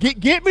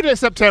 get me to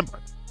September.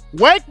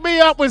 Wake me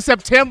up when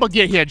September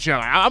get here,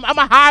 John. I'm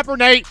a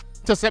hibernate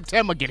till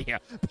September get here.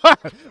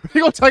 But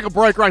we're going to take a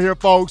break right here,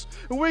 folks.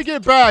 When we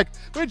get back,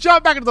 we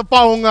jump back into the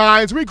phone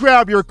lines. We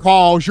grab your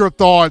calls, your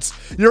thoughts,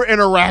 your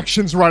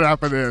interactions right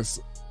after this.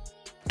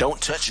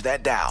 Don't touch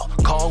that dial.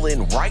 Call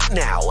in right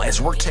now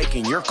as we're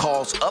taking your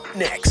calls up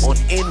next on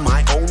In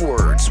My Own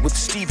Words with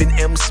Stephen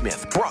M.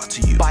 Smith. Brought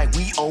to you by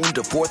We Own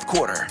the Fourth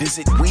Quarter.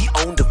 Visit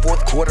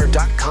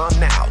WeOwnTheFourthQuarter.com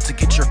now to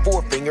get your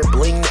 4-finger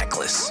bling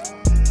necklace.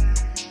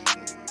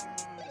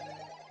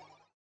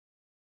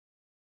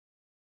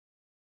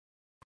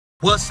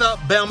 What's up,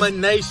 Bama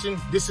Nation?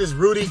 This is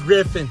Rudy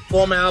Griffin,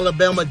 former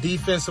Alabama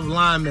defensive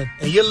lineman,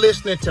 and you're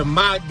listening to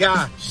my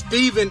guy,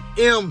 Stephen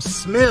M.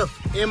 Smith,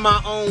 In My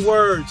Own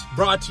Words,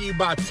 brought to you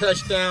by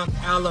Touchdown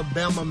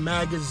Alabama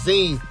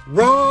Magazine.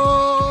 Roll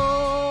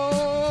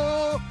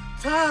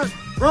Tide,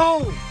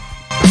 roll!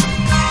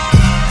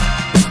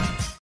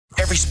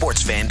 Every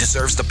sports fan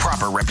deserves the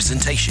proper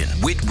representation.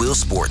 Whitwell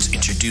Sports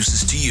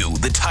introduces to you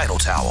the Title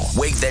Towel.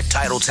 Wave that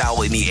Title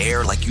Towel in the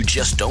air like you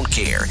just don't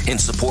care. In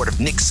support of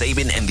Nick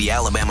Saban and the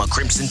Alabama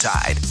Crimson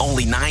Tide.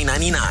 Only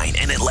 $9.99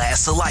 and it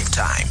lasts a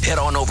lifetime. Head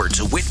on over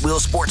to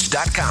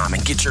WhitwellSports.com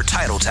and get your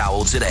Title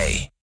Towel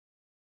today.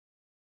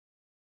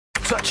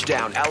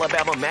 Touchdown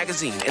Alabama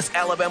Magazine is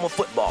Alabama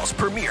football's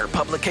premier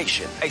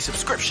publication. A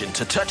subscription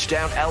to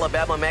Touchdown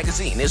Alabama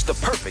Magazine is the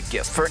perfect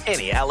gift for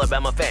any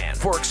Alabama fan.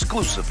 For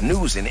exclusive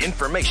news and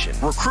information,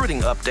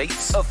 recruiting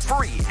updates, a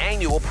free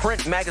annual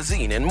print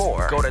magazine, and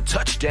more, go to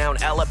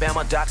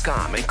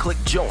touchdownalabama.com and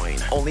click join.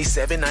 Only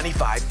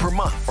 $7.95 per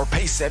month, or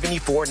pay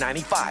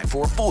 $74.95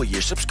 for a full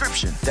year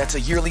subscription. That's a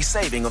yearly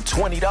saving of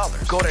 $20.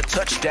 Go to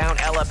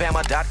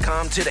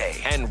touchdownalabama.com today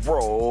and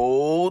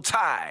roll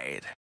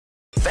Tide.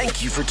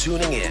 Thank you for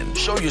tuning in.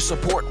 Show your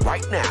support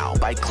right now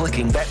by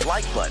clicking that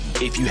like button.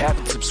 If you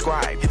haven't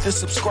subscribed, hit the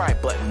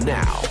subscribe button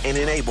now and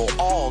enable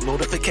all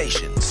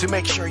notifications to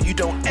make sure you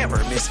don't ever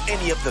miss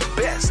any of the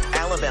best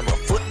Alabama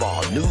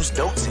football news,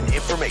 notes, and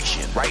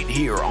information right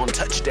here on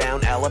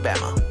Touchdown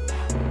Alabama.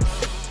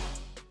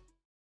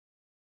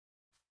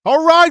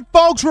 All right,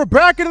 folks, we're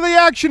back into the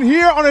action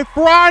here on a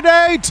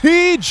Friday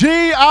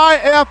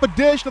TGIF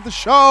edition of the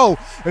show.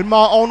 In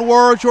my own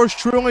words, yours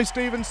truly,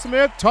 Stephen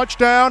Smith,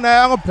 Touchdown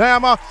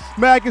Alabama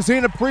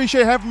Magazine.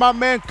 Appreciate having my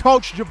man,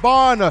 Coach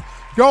Javon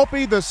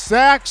Gopie, the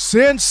sack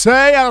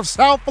sensei out of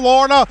South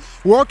Florida,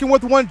 working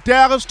with one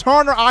Dallas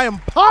Turner. I am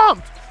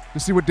pumped to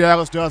see what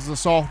Dallas does as a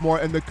sophomore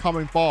in the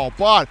coming fall.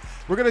 But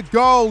we're going to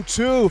go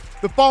to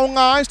the phone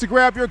lines to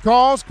grab your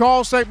calls.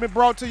 Call segment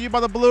brought to you by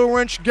the Blue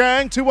Wrench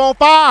Gang,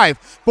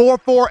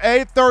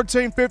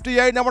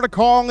 205-448-1358. Now we're going to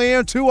call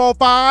in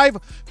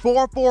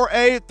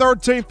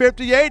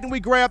 205-448-1358, and we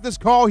grab this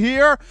call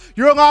here.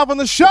 You're live on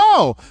the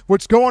show.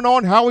 What's going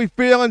on? How we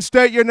feeling?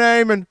 State your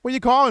name and where you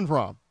calling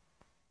from.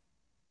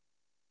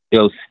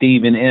 Yo,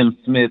 Stephen M.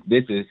 Smith,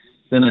 this is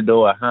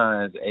Senator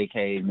Hines,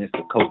 a.k.a.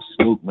 Mr. Coach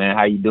Spook, man.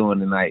 How you doing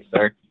tonight,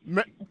 sir?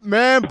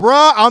 Man,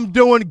 bruh, I'm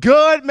doing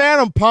good, man.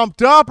 I'm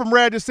pumped up. I'm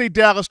ready to see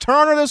Dallas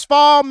Turner this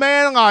fall,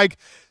 man. Like,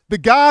 the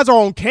guys are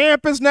on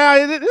campus now.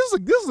 This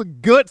is a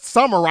good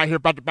summer right here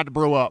about to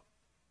brew up.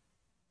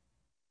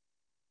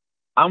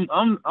 I'm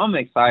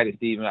excited,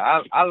 Stephen.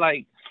 I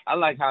like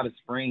how the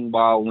spring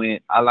ball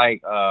went.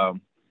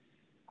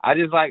 I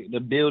just like the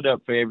build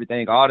up for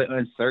everything, all the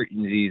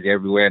uncertainties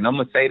everywhere. And I'm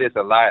gonna say this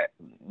a lot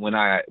when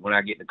I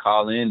get to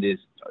call in this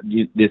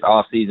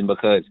off season,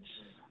 because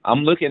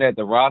I'm looking at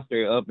the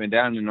roster up and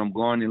down, and I'm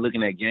going and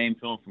looking at game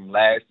film from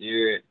last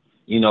year.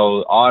 You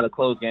know, all the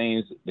close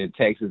games, the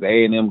Texas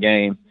A&M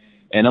game,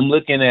 and I'm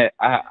looking at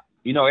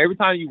every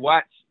time you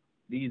watch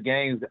these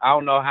games, I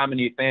don't know how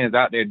many fans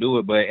out there do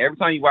it, but every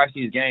time you watch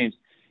these games,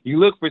 you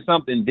look for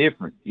something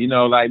different. You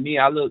know, like me,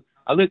 I look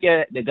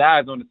at the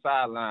guys on the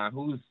sideline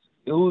who's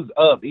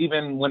up,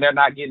 even when they're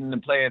not getting the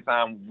playing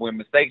time, when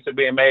mistakes are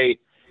being made,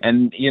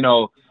 and, you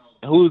know,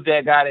 who's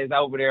that guy that's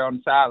over there on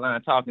the sideline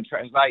talking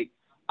trash. Like,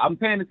 I'm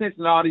paying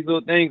attention to all these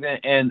little things,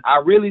 and I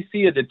really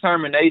see a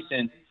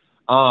determination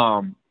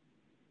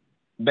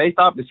based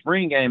off the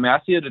spring game.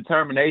 I see a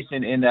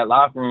determination in that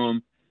locker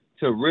room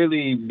to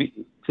really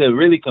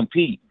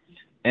compete.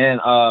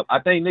 And I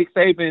think Nick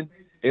Saban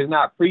is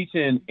not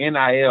preaching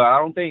NIL. I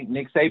don't think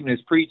Nick Saban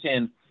is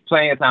preaching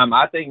playing time.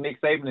 I think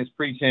Nick Saban is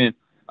preaching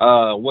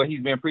what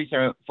he's been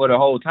preaching for the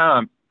whole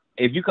time.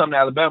 If you come to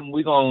Alabama,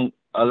 we're going to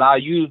allow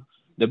you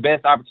the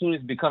best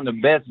opportunities to become the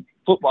best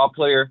football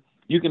player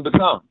you can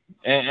become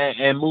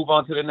and move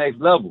on to the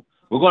next level.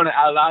 We're going to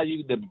allow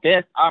you the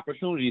best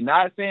opportunity.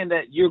 Not saying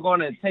that you're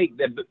going to take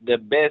the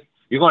best,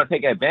 you're going to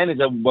take advantage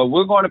of it, but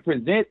we're going to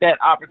present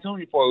that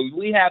opportunity for you.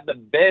 We have the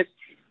best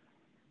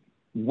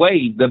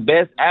way, the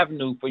best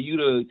avenue for you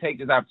to take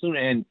this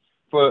opportunity, and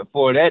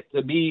for that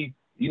to be,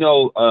 you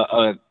know,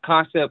 a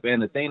concept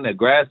and a thing that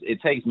grasps,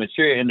 it takes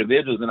mature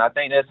individuals. And I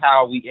think that's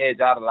how we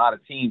edge out a lot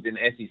of teams in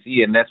the SEC,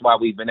 and that's why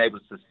we've been able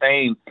to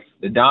sustain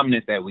the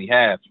dominance that we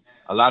have.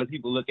 A lot of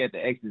people look at the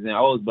X's and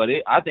O's, but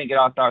I think it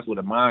all starts with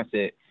a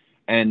mindset.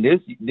 And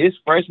this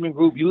freshman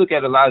group, you look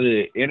at a lot of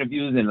the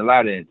interviews and a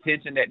lot of the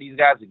attention that these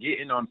guys are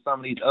getting on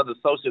some of these other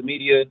social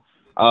media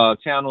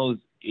channels,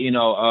 you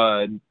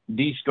know,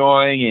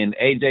 Destroying and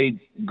AJ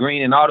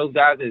Green and all those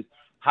guys is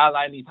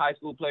highlighting these high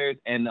school players.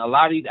 And a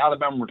lot of these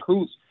Alabama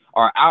recruits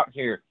are out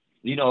here,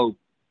 you know,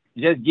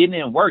 just getting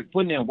in work,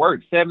 putting in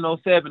work.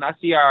 707, I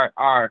see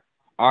our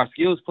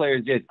skills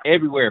players just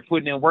everywhere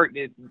putting in work.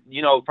 That,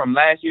 you know, from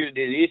last year to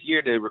this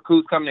year, the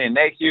recruits coming in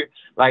next year.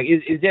 Like,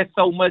 it's just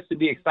so much to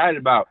be excited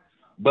about.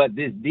 But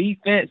this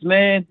defense,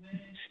 man,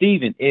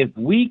 Steven, if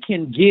we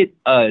can get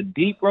a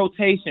deep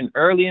rotation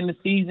early in the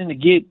season to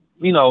get,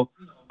 you know,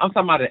 I'm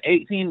talking about an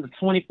 18 to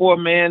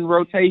 24-man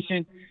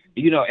rotation,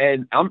 you know,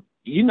 and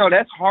you know,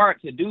 that's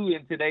hard to do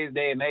in today's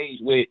day and age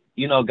with,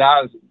 you know,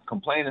 guys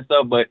complaining and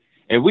stuff. But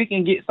if we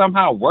can get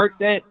somehow work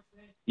that,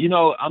 you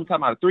know, I'm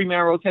talking about a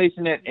 3-man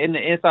rotation in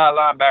the inside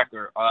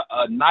linebacker,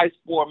 a nice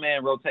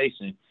 4-man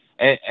rotation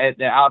at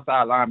the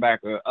outside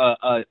linebacker,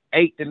 a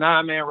 8 to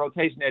 9-man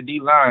rotation at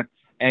D-line,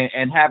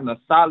 and having a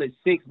solid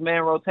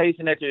 6-man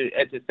rotation at your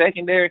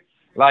secondary.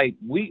 Like,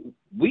 we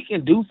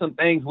can do some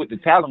things with the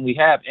talent we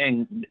have.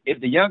 And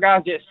if the young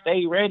guys just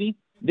stay ready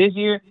this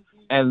year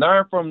and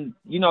learn from,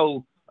 you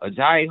know,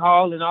 Jai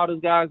Hall and all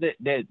those guys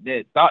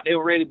that thought they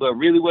were ready but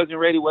really wasn't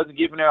ready, wasn't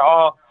giving their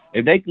all,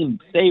 if they can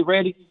stay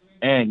ready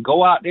and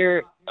go out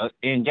there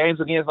in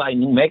games against like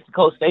New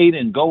Mexico State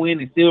and go in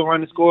and still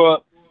run the score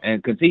up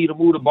and continue to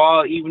move the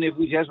ball, even if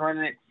we just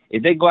running it.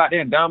 If they go out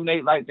there and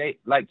dominate like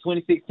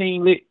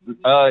 2016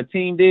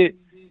 team did,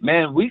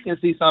 man, we can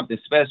see something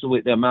special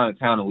with the amount of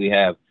talent we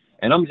have.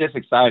 And I'm just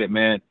excited,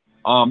 man.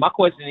 My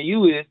question to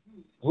you is,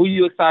 who are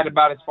you excited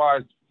about as far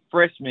as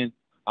freshmen?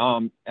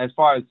 As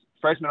far as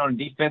freshmen on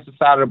the defensive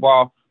side of the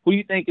ball, who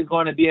you think is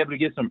going to be able to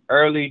get some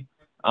early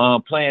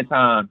playing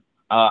time?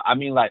 I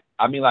mean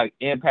like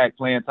impact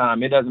playing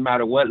time. It doesn't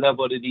matter what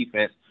level of the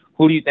defense.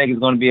 Who do you think is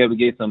going to be able to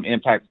get some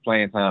impact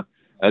playing time?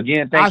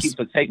 Again, thank you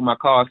for taking my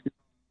call.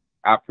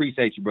 I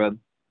appreciate you, brother.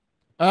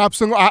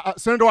 Absolutely.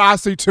 Senator, I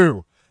see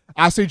two.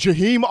 I see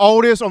Jaheim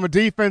Otis on the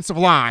defensive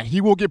line. He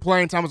will get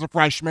playing time as a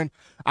freshman.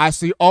 I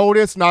see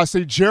Otis, and I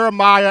see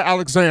Jeremiah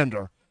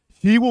Alexander.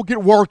 He will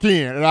get work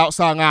in at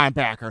outside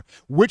linebacker.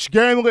 Which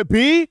game will it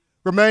be?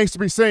 Remains to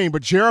be seen.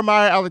 But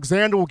Jeremiah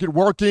Alexander will get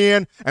work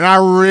in, and I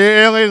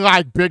really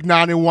like Big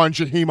 91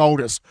 Jaheim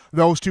Otis.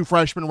 Those two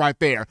freshmen right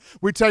there.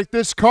 We take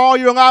this call.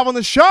 You're live on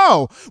the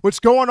show. What's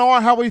going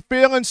on? How we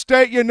feeling?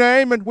 State your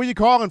name and where you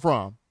calling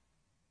from.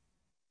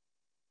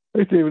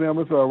 Hey, Stephen M.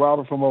 It's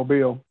Robert from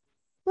Mobile.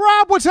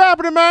 Rob, what's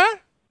happening, man?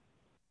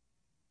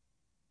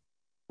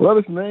 Well,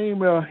 this name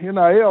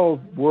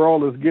NIL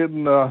world is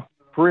getting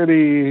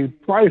pretty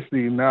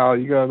pricey now.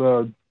 You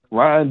got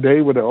Ryan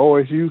Day with the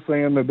OSU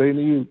saying that they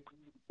need,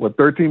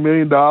 $13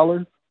 million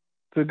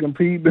to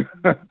compete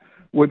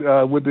with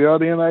the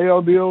other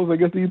NIL deals I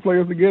guess these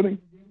players are getting.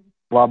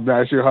 Well, I'm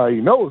not sure how he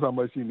knows how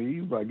much he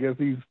needs, but I guess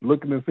he's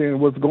looking and seeing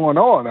what's going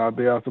on out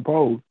there, I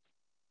suppose.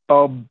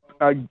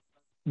 I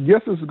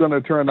guess this is going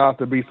to turn out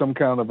to be some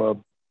kind of college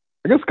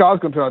is going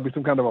to turn out to be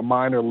some kind of a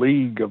minor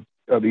league of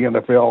the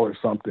NFL or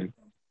something,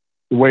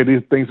 the way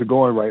these things are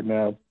going right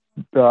now.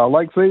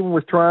 Like Saban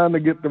was trying to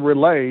get the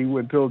relay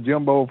until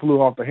Jimbo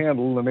flew off the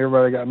handle and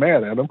everybody got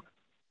mad at him,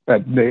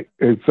 at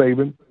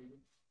Saban,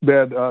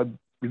 that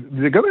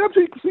they're going to have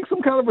to see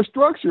some kind of a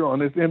structure on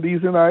this in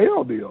these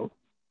NIL deals.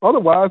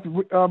 Otherwise,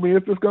 I mean,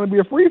 it's just going to be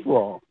a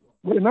free-for-all.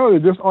 Well, no, they're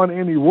just on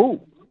any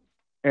rules.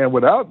 And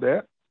without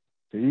that,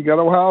 you got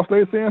Ohio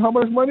State saying how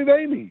much money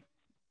they need.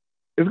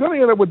 It's going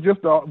to end up with just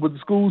with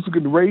schools who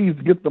can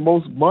get the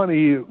most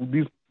money,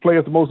 these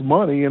players the most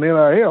money in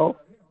NIL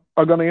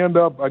are going to end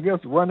up, I guess,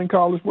 running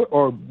college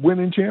or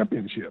winning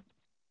championships,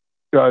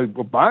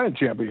 buying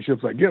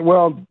championships.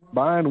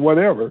 Buying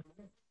whatever.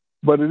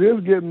 But it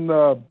is getting,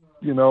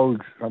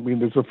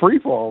 it's a free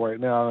fall right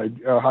now.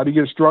 How do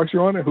you get structure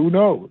on it? Who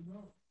knows?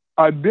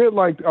 I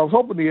was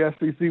hoping the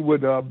SEC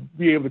would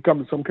be able to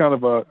come to some kind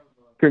of a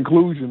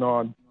conclusion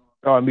on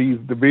these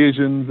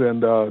divisions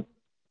and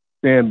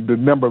the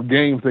number of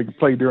games they could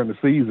play during the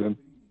season.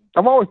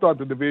 I've always thought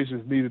the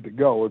divisions needed to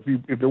go. If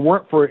it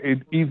weren't for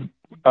SEC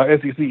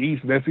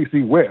East and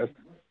SEC West,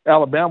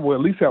 Alabama will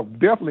at least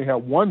definitely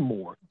have one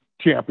more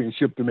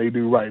championship than they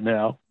do right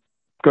now,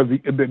 because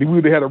we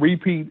would have had a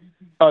repeat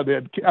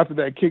after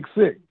that kick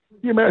six. Can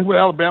you imagine what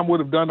Alabama would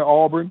have done to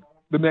Auburn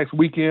the next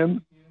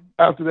weekend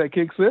after that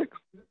kick six?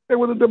 They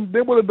would have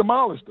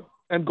demolished them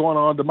and gone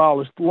on to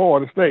demolish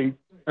Florida State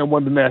and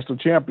won the national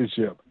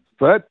championship.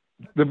 So that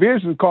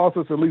division cost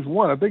us at least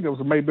one. I think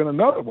it may have been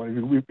another one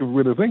if we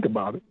really think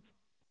about it.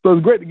 So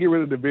it's great to get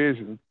rid of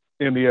divisions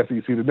in the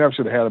SEC. They never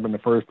should have had them in the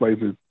first place.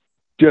 It's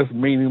just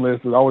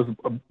meaningless. It always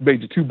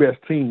made your two best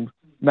teams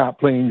not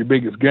playing your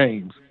biggest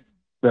games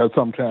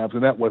sometimes,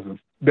 and that wasn't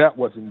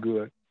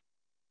good.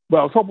 But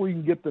I was hoping we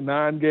can get to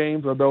 9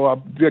 games, although I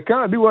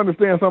kind of do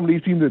understand some of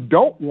these teams that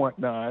don't want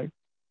 9,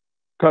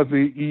 because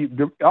they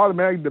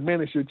automatically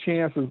diminish your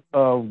chances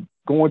of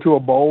going to a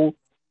bowl,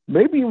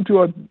 maybe even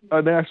to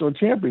a national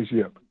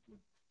championship.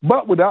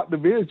 But without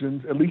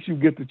divisions, at least you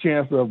get the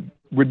chance of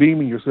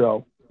redeeming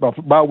yourself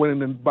by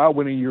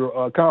winning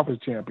your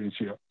conference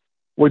championship,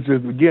 which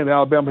is, again,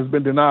 Alabama has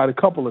been denied a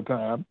couple of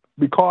times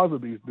because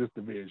of these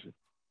divisions.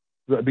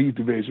 So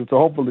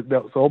hopefully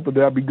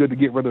that'll be good to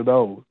get rid of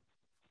those.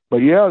 But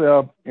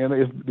yeah, and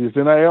this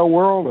NIL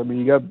world, I mean,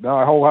 you got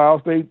our whole Ohio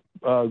State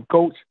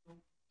coach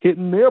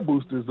hitting their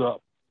boosters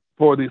up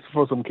for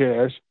some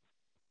cash.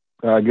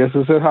 I guess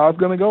this is how it's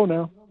going to go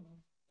now.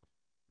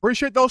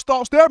 Appreciate those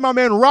thoughts there, my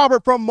man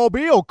Robert from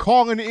Mobile,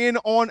 calling in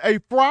on a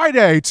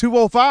Friday,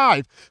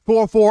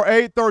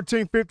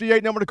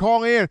 205-448-1358. Number to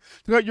call in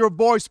to let your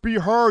voice be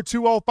heard,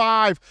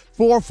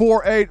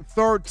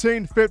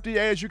 205-448-1358.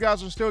 As you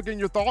guys are still getting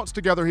your thoughts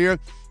together here,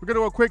 we're going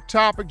to do a quick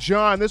topic,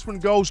 John. This one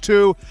goes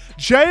to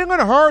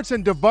Jalen Hurts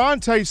and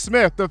Devontae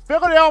Smith. The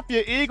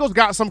Philadelphia Eagles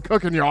got some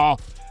cooking, y'all.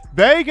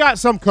 They got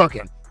some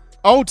cooking.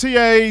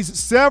 OTAs,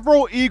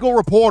 several Eagle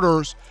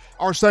reporters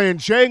are saying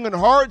Jalen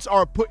Hurts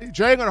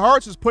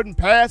is putting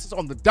passes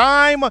on the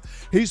dime.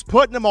 He's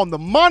putting them on the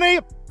money.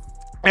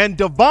 And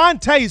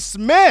Devontae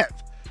Smith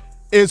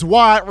is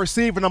wide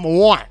receiver number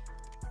 1.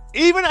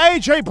 Even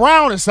A.J.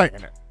 Brown is saying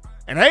it.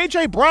 And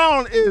A.J.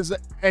 Brown is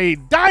a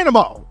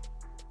dynamo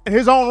in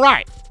his own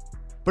right.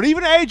 But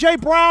even A.J.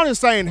 Brown is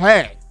saying,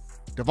 hey,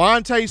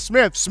 Devontae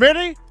Smith,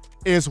 Smitty,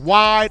 is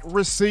wide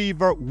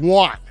receiver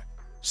 1.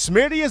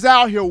 Smitty is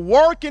out here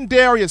working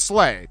Darius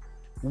Slay,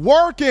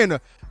 working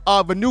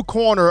of a new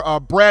corner,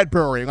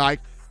 Bradbury. Like,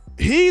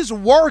 he's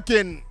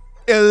working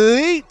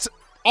elite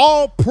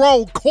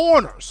all-pro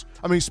corners.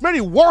 I mean,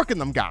 Smitty working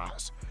them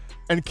guys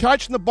and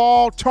catching the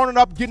ball, turning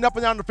up, getting up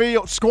and down the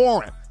field,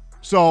 scoring.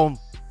 So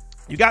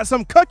you got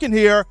some cooking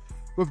here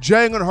with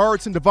Jalen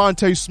Hurts and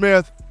Devontae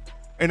Smith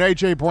and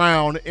A.J.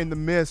 Brown in the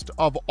midst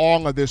of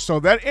all of this. So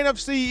that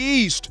NFC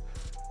East,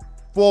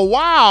 for a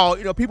while,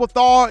 people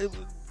thought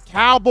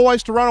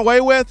Cowboys to run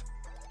away with.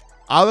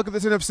 I look at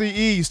this NFC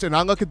East, and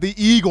I look at the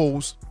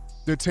Eagles,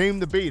 the team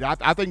to beat.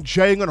 I think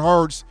Jalen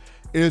Hurts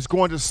is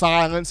going to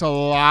silence a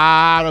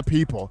lot of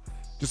people.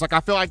 Just like I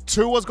feel like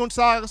Tua's going to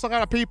silence a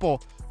lot of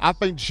people, I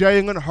think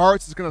Jalen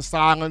Hurts is going to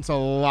silence a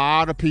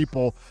lot of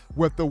people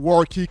with the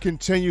work he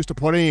continues to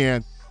put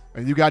in.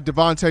 And you got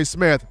Devontae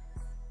Smith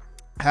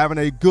having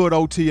a good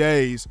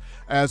OTAs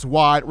as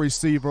wide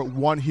receiver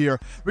 1 here.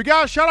 We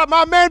got to shout out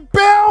my man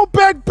Bill,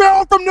 Big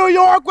Bill from New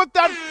York with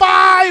that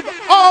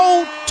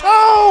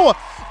 502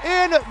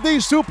 in the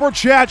Super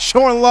Chat,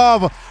 showing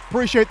love.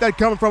 Appreciate that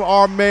coming from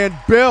our man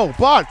Bill.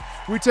 But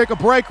we take a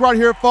break right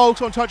here,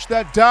 folks, on Touch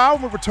That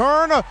Down. When we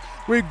return,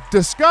 we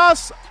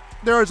discuss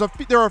there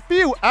are a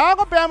few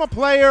Alabama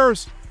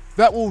players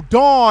that will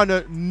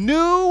don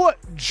new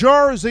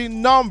jersey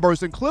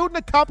numbers, including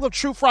a couple of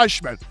true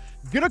freshmen.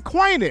 Get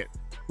acquainted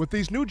with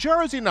these new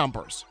jersey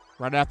numbers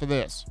right after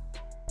this.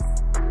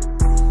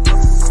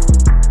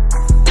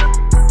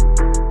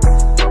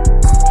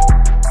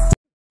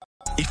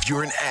 If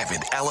you're an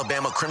avid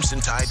Alabama Crimson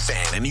Tide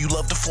fan and you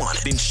love to flaunt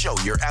it, then show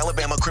your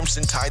Alabama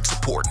Crimson Tide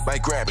support by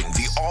grabbing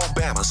the All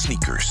Bama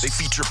sneakers. They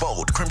feature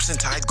bold Crimson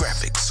Tide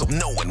graphics, so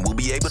no one will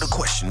be able to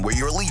question where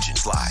your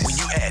allegiance lies. When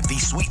you add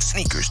these sweet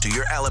sneakers to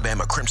your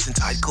Alabama Crimson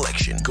Tide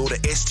collection, go to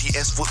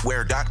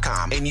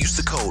stsfootwear.com and use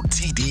the code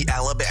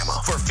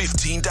TDAlabama for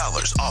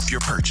 $15 off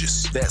your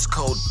purchase. That's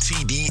code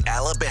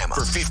TDAlabama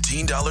for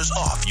 $15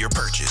 off your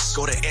purchase.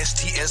 Go to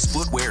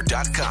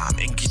stsfootwear.com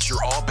and get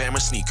your All Bama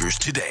sneakers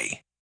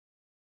today.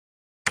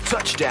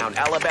 Touchdown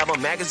Alabama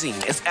Magazine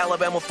is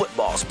Alabama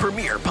football's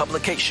premier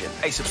publication.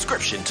 A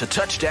subscription to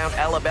Touchdown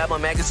Alabama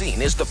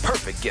Magazine is the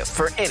perfect gift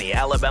for any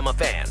Alabama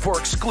fan. For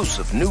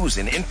exclusive news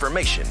and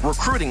information,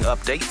 recruiting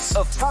updates,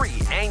 a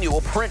free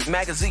annual print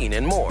magazine,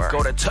 and more,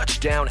 go to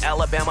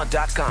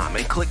touchdownalabama.com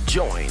and click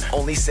join.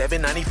 Only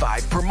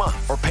 $7.95 per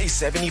month, or pay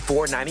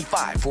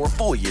 $74.95 for a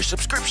full year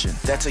subscription.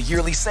 That's a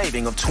yearly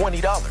saving of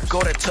 $20. Go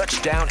to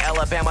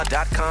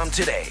touchdownalabama.com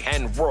today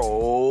and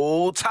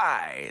roll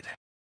Tide.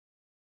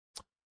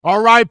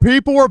 All right,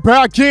 people, we're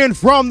back in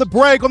from the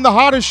break on the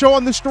hottest show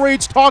on the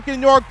streets, talking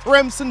your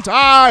Crimson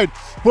Tide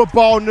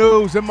football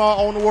news. In my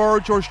own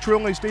words, yours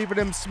truly, Stephen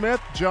M.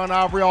 Smith. John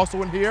Ivory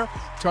also in here.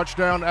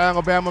 Touchdown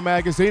Alabama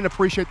Magazine.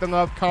 Appreciate the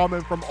love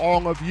coming from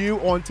all of you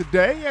on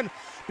today. And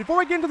before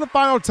we get into the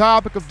final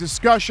topic of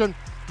discussion,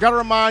 got to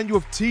remind you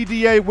of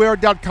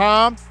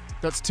TDAwear.com.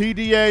 That's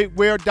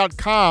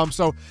TDAwear.com.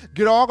 So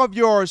get all of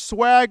your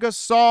swagger,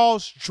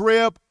 sauce,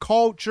 drip,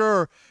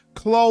 culture,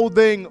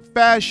 clothing,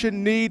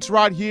 fashion needs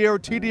right here.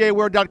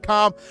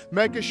 TDAwear.com.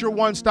 Make us your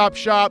one-stop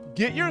shop.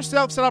 Get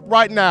yourself set up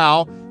right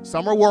now.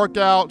 Summer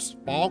workouts,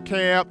 fall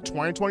camp,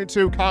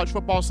 2022 college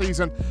football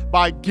season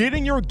by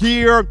getting your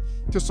gear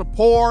to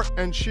support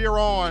and cheer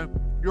on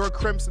your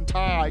Crimson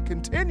Tide.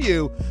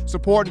 Continue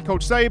supporting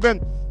Coach Saban,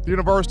 the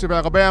University of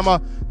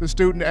Alabama, the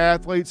student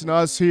athletes, and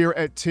us here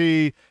at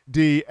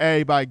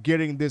TDA by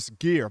getting this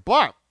gear.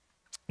 But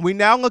we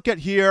now look at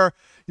here,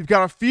 you've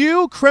got a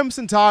few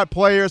Crimson Tide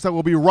players that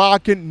will be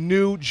rocking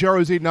new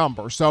jersey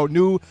numbers. So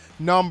new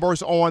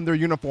numbers on their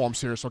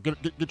uniforms here. So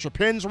get your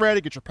pens ready,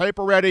 get your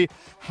paper ready,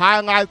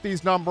 highlight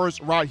these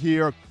numbers right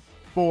here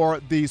for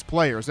these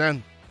players.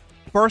 And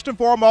first and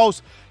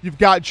foremost, you've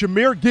got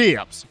Jahmyr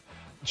Gibbs.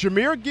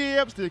 Jahmyr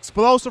Gibbs, the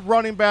explosive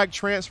running back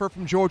transfer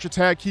from Georgia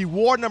Tech. He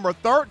wore number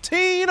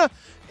 13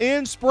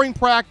 in spring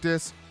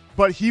practice,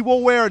 but he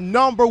will wear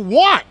number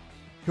 1.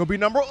 He'll be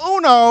number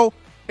uno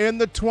in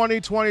the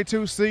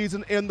 2022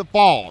 season in the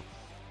fall.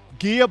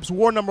 Gibbs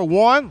wore number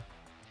 1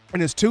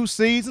 in his 2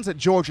 seasons at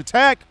Georgia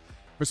Tech.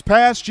 This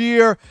past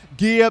year,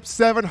 Gibbs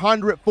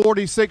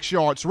 746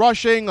 yards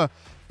rushing,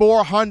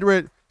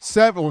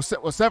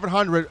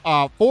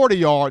 740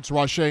 yards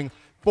rushing,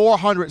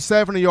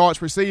 470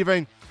 yards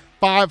receiving,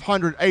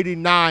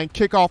 589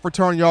 kickoff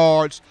return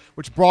yards,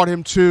 which brought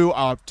him to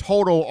a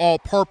total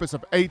all-purpose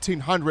of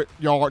 1,800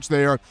 yards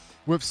there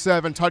with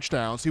 7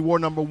 touchdowns. He wore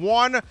number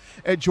 1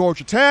 at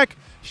Georgia Tech.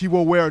 He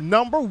will wear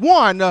number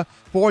 1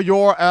 for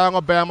your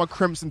Alabama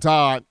Crimson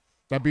Tide.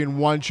 That being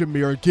one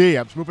Jahmyr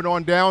Gibbs. Moving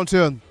on down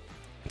to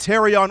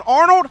Terrion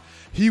Arnold.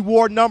 He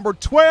wore number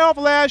 12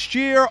 last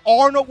year.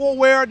 Arnold will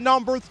wear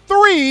number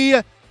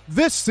 3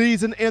 this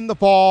season in the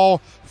fall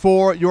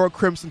for your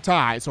Crimson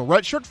Tide. So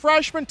redshirt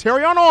freshman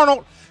Terrion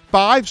Arnold,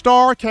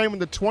 5-star, came in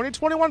the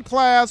 2021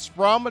 class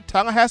from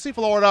Tallahassee,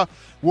 Florida,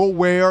 will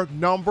wear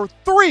number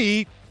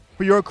 3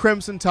 for your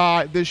Crimson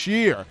Tide this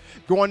year.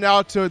 Going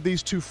now to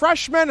these 2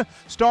 freshmen,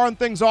 starting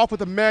things off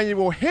with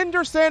Emmanuel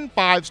Henderson,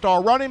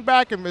 5-star running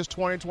back in this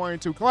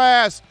 2022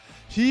 class.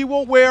 He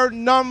will wear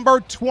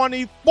number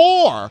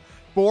 24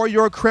 for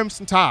your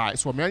Crimson Tide.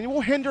 So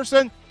Emmanuel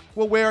Henderson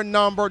will wear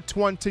number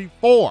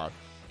 24.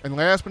 And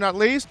last but not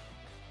least,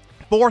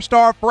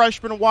 4-star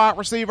freshman wide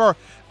receiver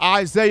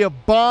Isaiah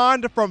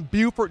Bond from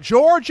Beaufort,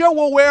 Georgia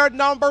will wear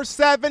number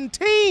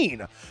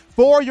 17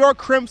 for your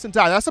Crimson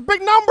Tide. That's a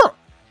big number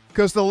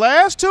because the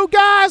last two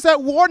guys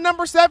that wore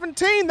number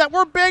 17 that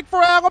were big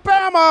for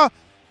Alabama,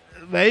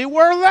 they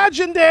were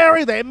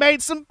legendary. They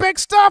made some big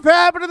stuff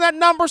happen in that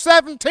number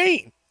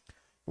 17.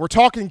 We're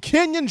talking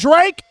Kenyon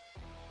Drake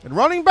and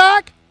running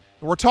back,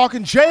 and we're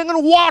talking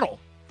Jalen Waddle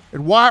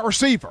and wide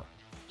receiver.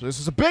 So this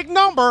is a big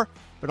number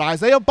that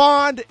Isaiah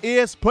Bond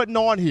is putting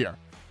on here.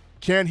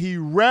 Can he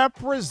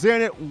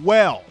represent it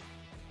well?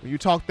 When you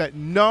talk that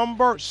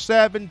number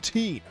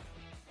 17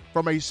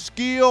 from a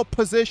skill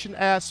position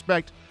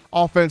aspect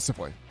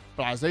offensively.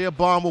 But Isaiah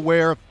Bond will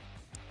wear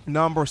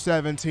number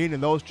 17,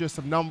 and those just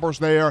some numbers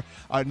there,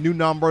 new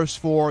numbers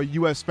for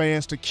U.S.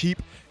 fans to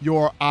keep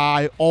your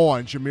eye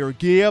on. Jahmyr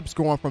Gibbs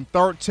going from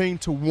 13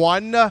 to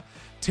 1.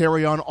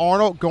 Terrion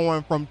Arnold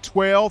going from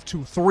 12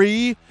 to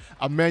 3.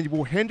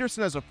 Emmanuel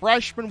Henderson as a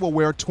freshman will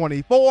wear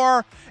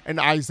 24, and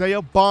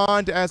Isaiah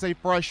Bond as a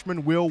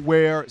freshman will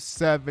wear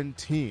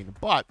 17.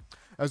 But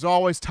as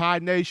always,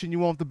 Tide Nation, you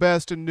want the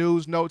best in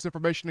news, notes,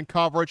 information, and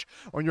coverage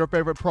on your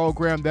favorite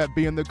program, that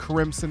being the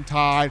Crimson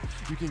Tide.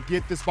 You can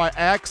get this by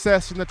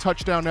accessing the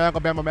Touchdown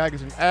Alabama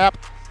Magazine app.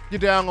 You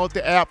download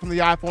the app from the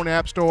iPhone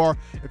App Store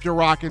if you're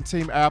rocking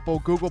Team Apple,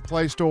 Google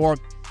Play Store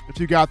if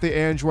you got the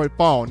Android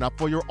phone. Now,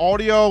 for your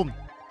audio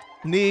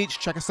needs,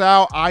 check us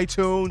out,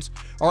 iTunes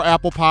or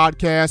Apple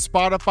Podcasts,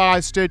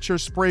 Spotify, Stitcher,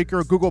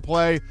 Spreaker, Google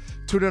Play,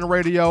 TuneIn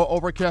Radio,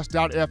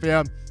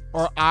 Overcast.fm,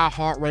 or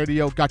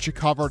iHeartRadio. Got you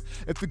covered.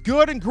 If the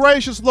good and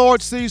gracious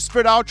Lord sees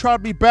fit, I'll try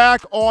to be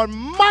back on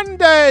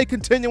Monday,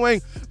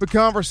 continuing the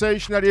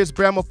conversation that is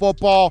Bama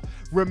football.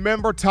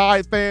 Remember,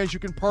 Tide fans,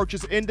 you can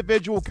purchase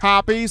individual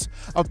copies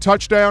of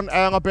Touchdown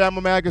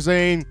Alabama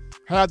Magazine.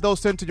 Have those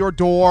sent to your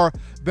door.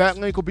 That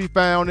link will be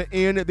found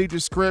in the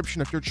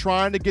description. If you're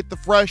trying to get the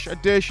fresh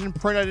edition,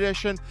 print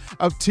edition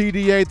of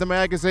TDA, the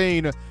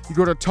magazine, you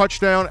go to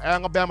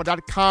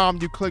touchdownalabama.com,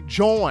 you click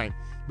join.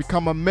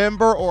 Become a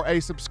member or a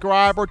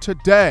subscriber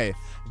today.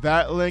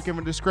 That link in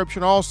the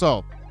description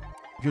also.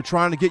 If you're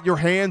trying to get your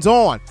hands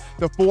on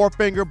the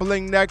 4-finger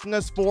bling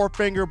necklace,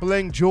 4-finger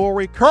bling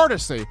jewelry,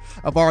 courtesy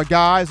of our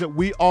guys at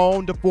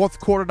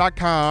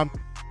WeOwnTheFourthQuarter.com.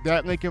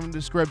 That link in the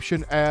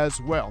description as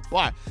well.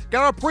 But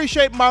gotta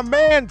appreciate my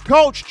man,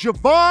 Coach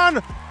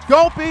Javon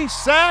Gopie,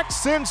 sack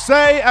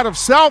sensei out of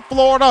South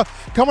Florida,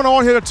 coming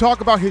on here to talk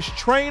about his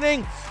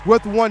training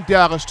with one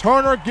Dallas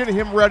Turner, getting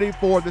him ready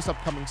for this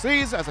upcoming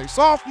season as a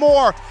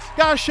sophomore.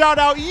 Gotta shout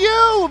out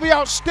you, the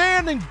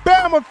outstanding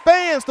Bama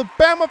fans, the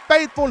Bama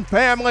faithful and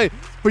family,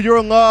 for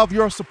your love,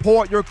 your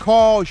support, your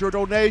calls, your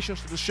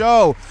donations to the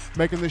show,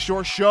 making this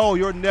your show,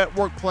 your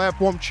network,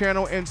 platform,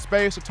 channel, and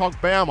space to talk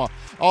Bama.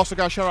 Also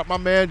got to shout out my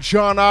man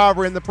John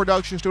Ivory in the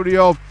production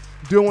studio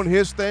doing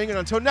his thing. And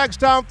until next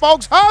time,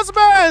 folks,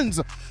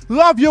 husbands,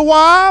 love your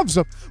wives.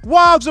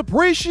 Wives,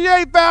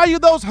 appreciate, value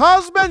those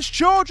husbands.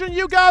 Children,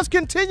 you guys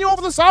continue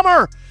over the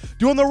summer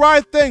doing the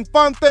right thing,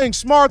 fun thing,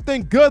 smart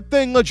thing, good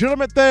thing,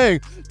 legitimate thing,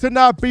 to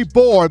not be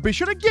bored. Be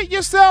sure to get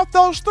yourself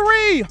those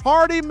 3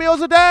 hearty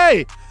meals a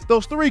day.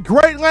 Those 3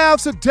 great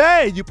laughs a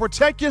day. You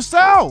protect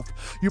yourself.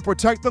 You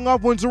protect the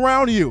loved ones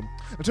around you.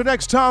 Until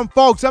next time,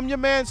 folks, I'm your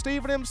man,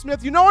 Stephen M.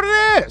 Smith. You know what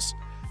it is.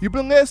 You've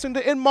been listening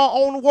to In My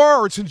Own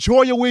Words.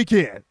 Enjoy your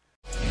weekend.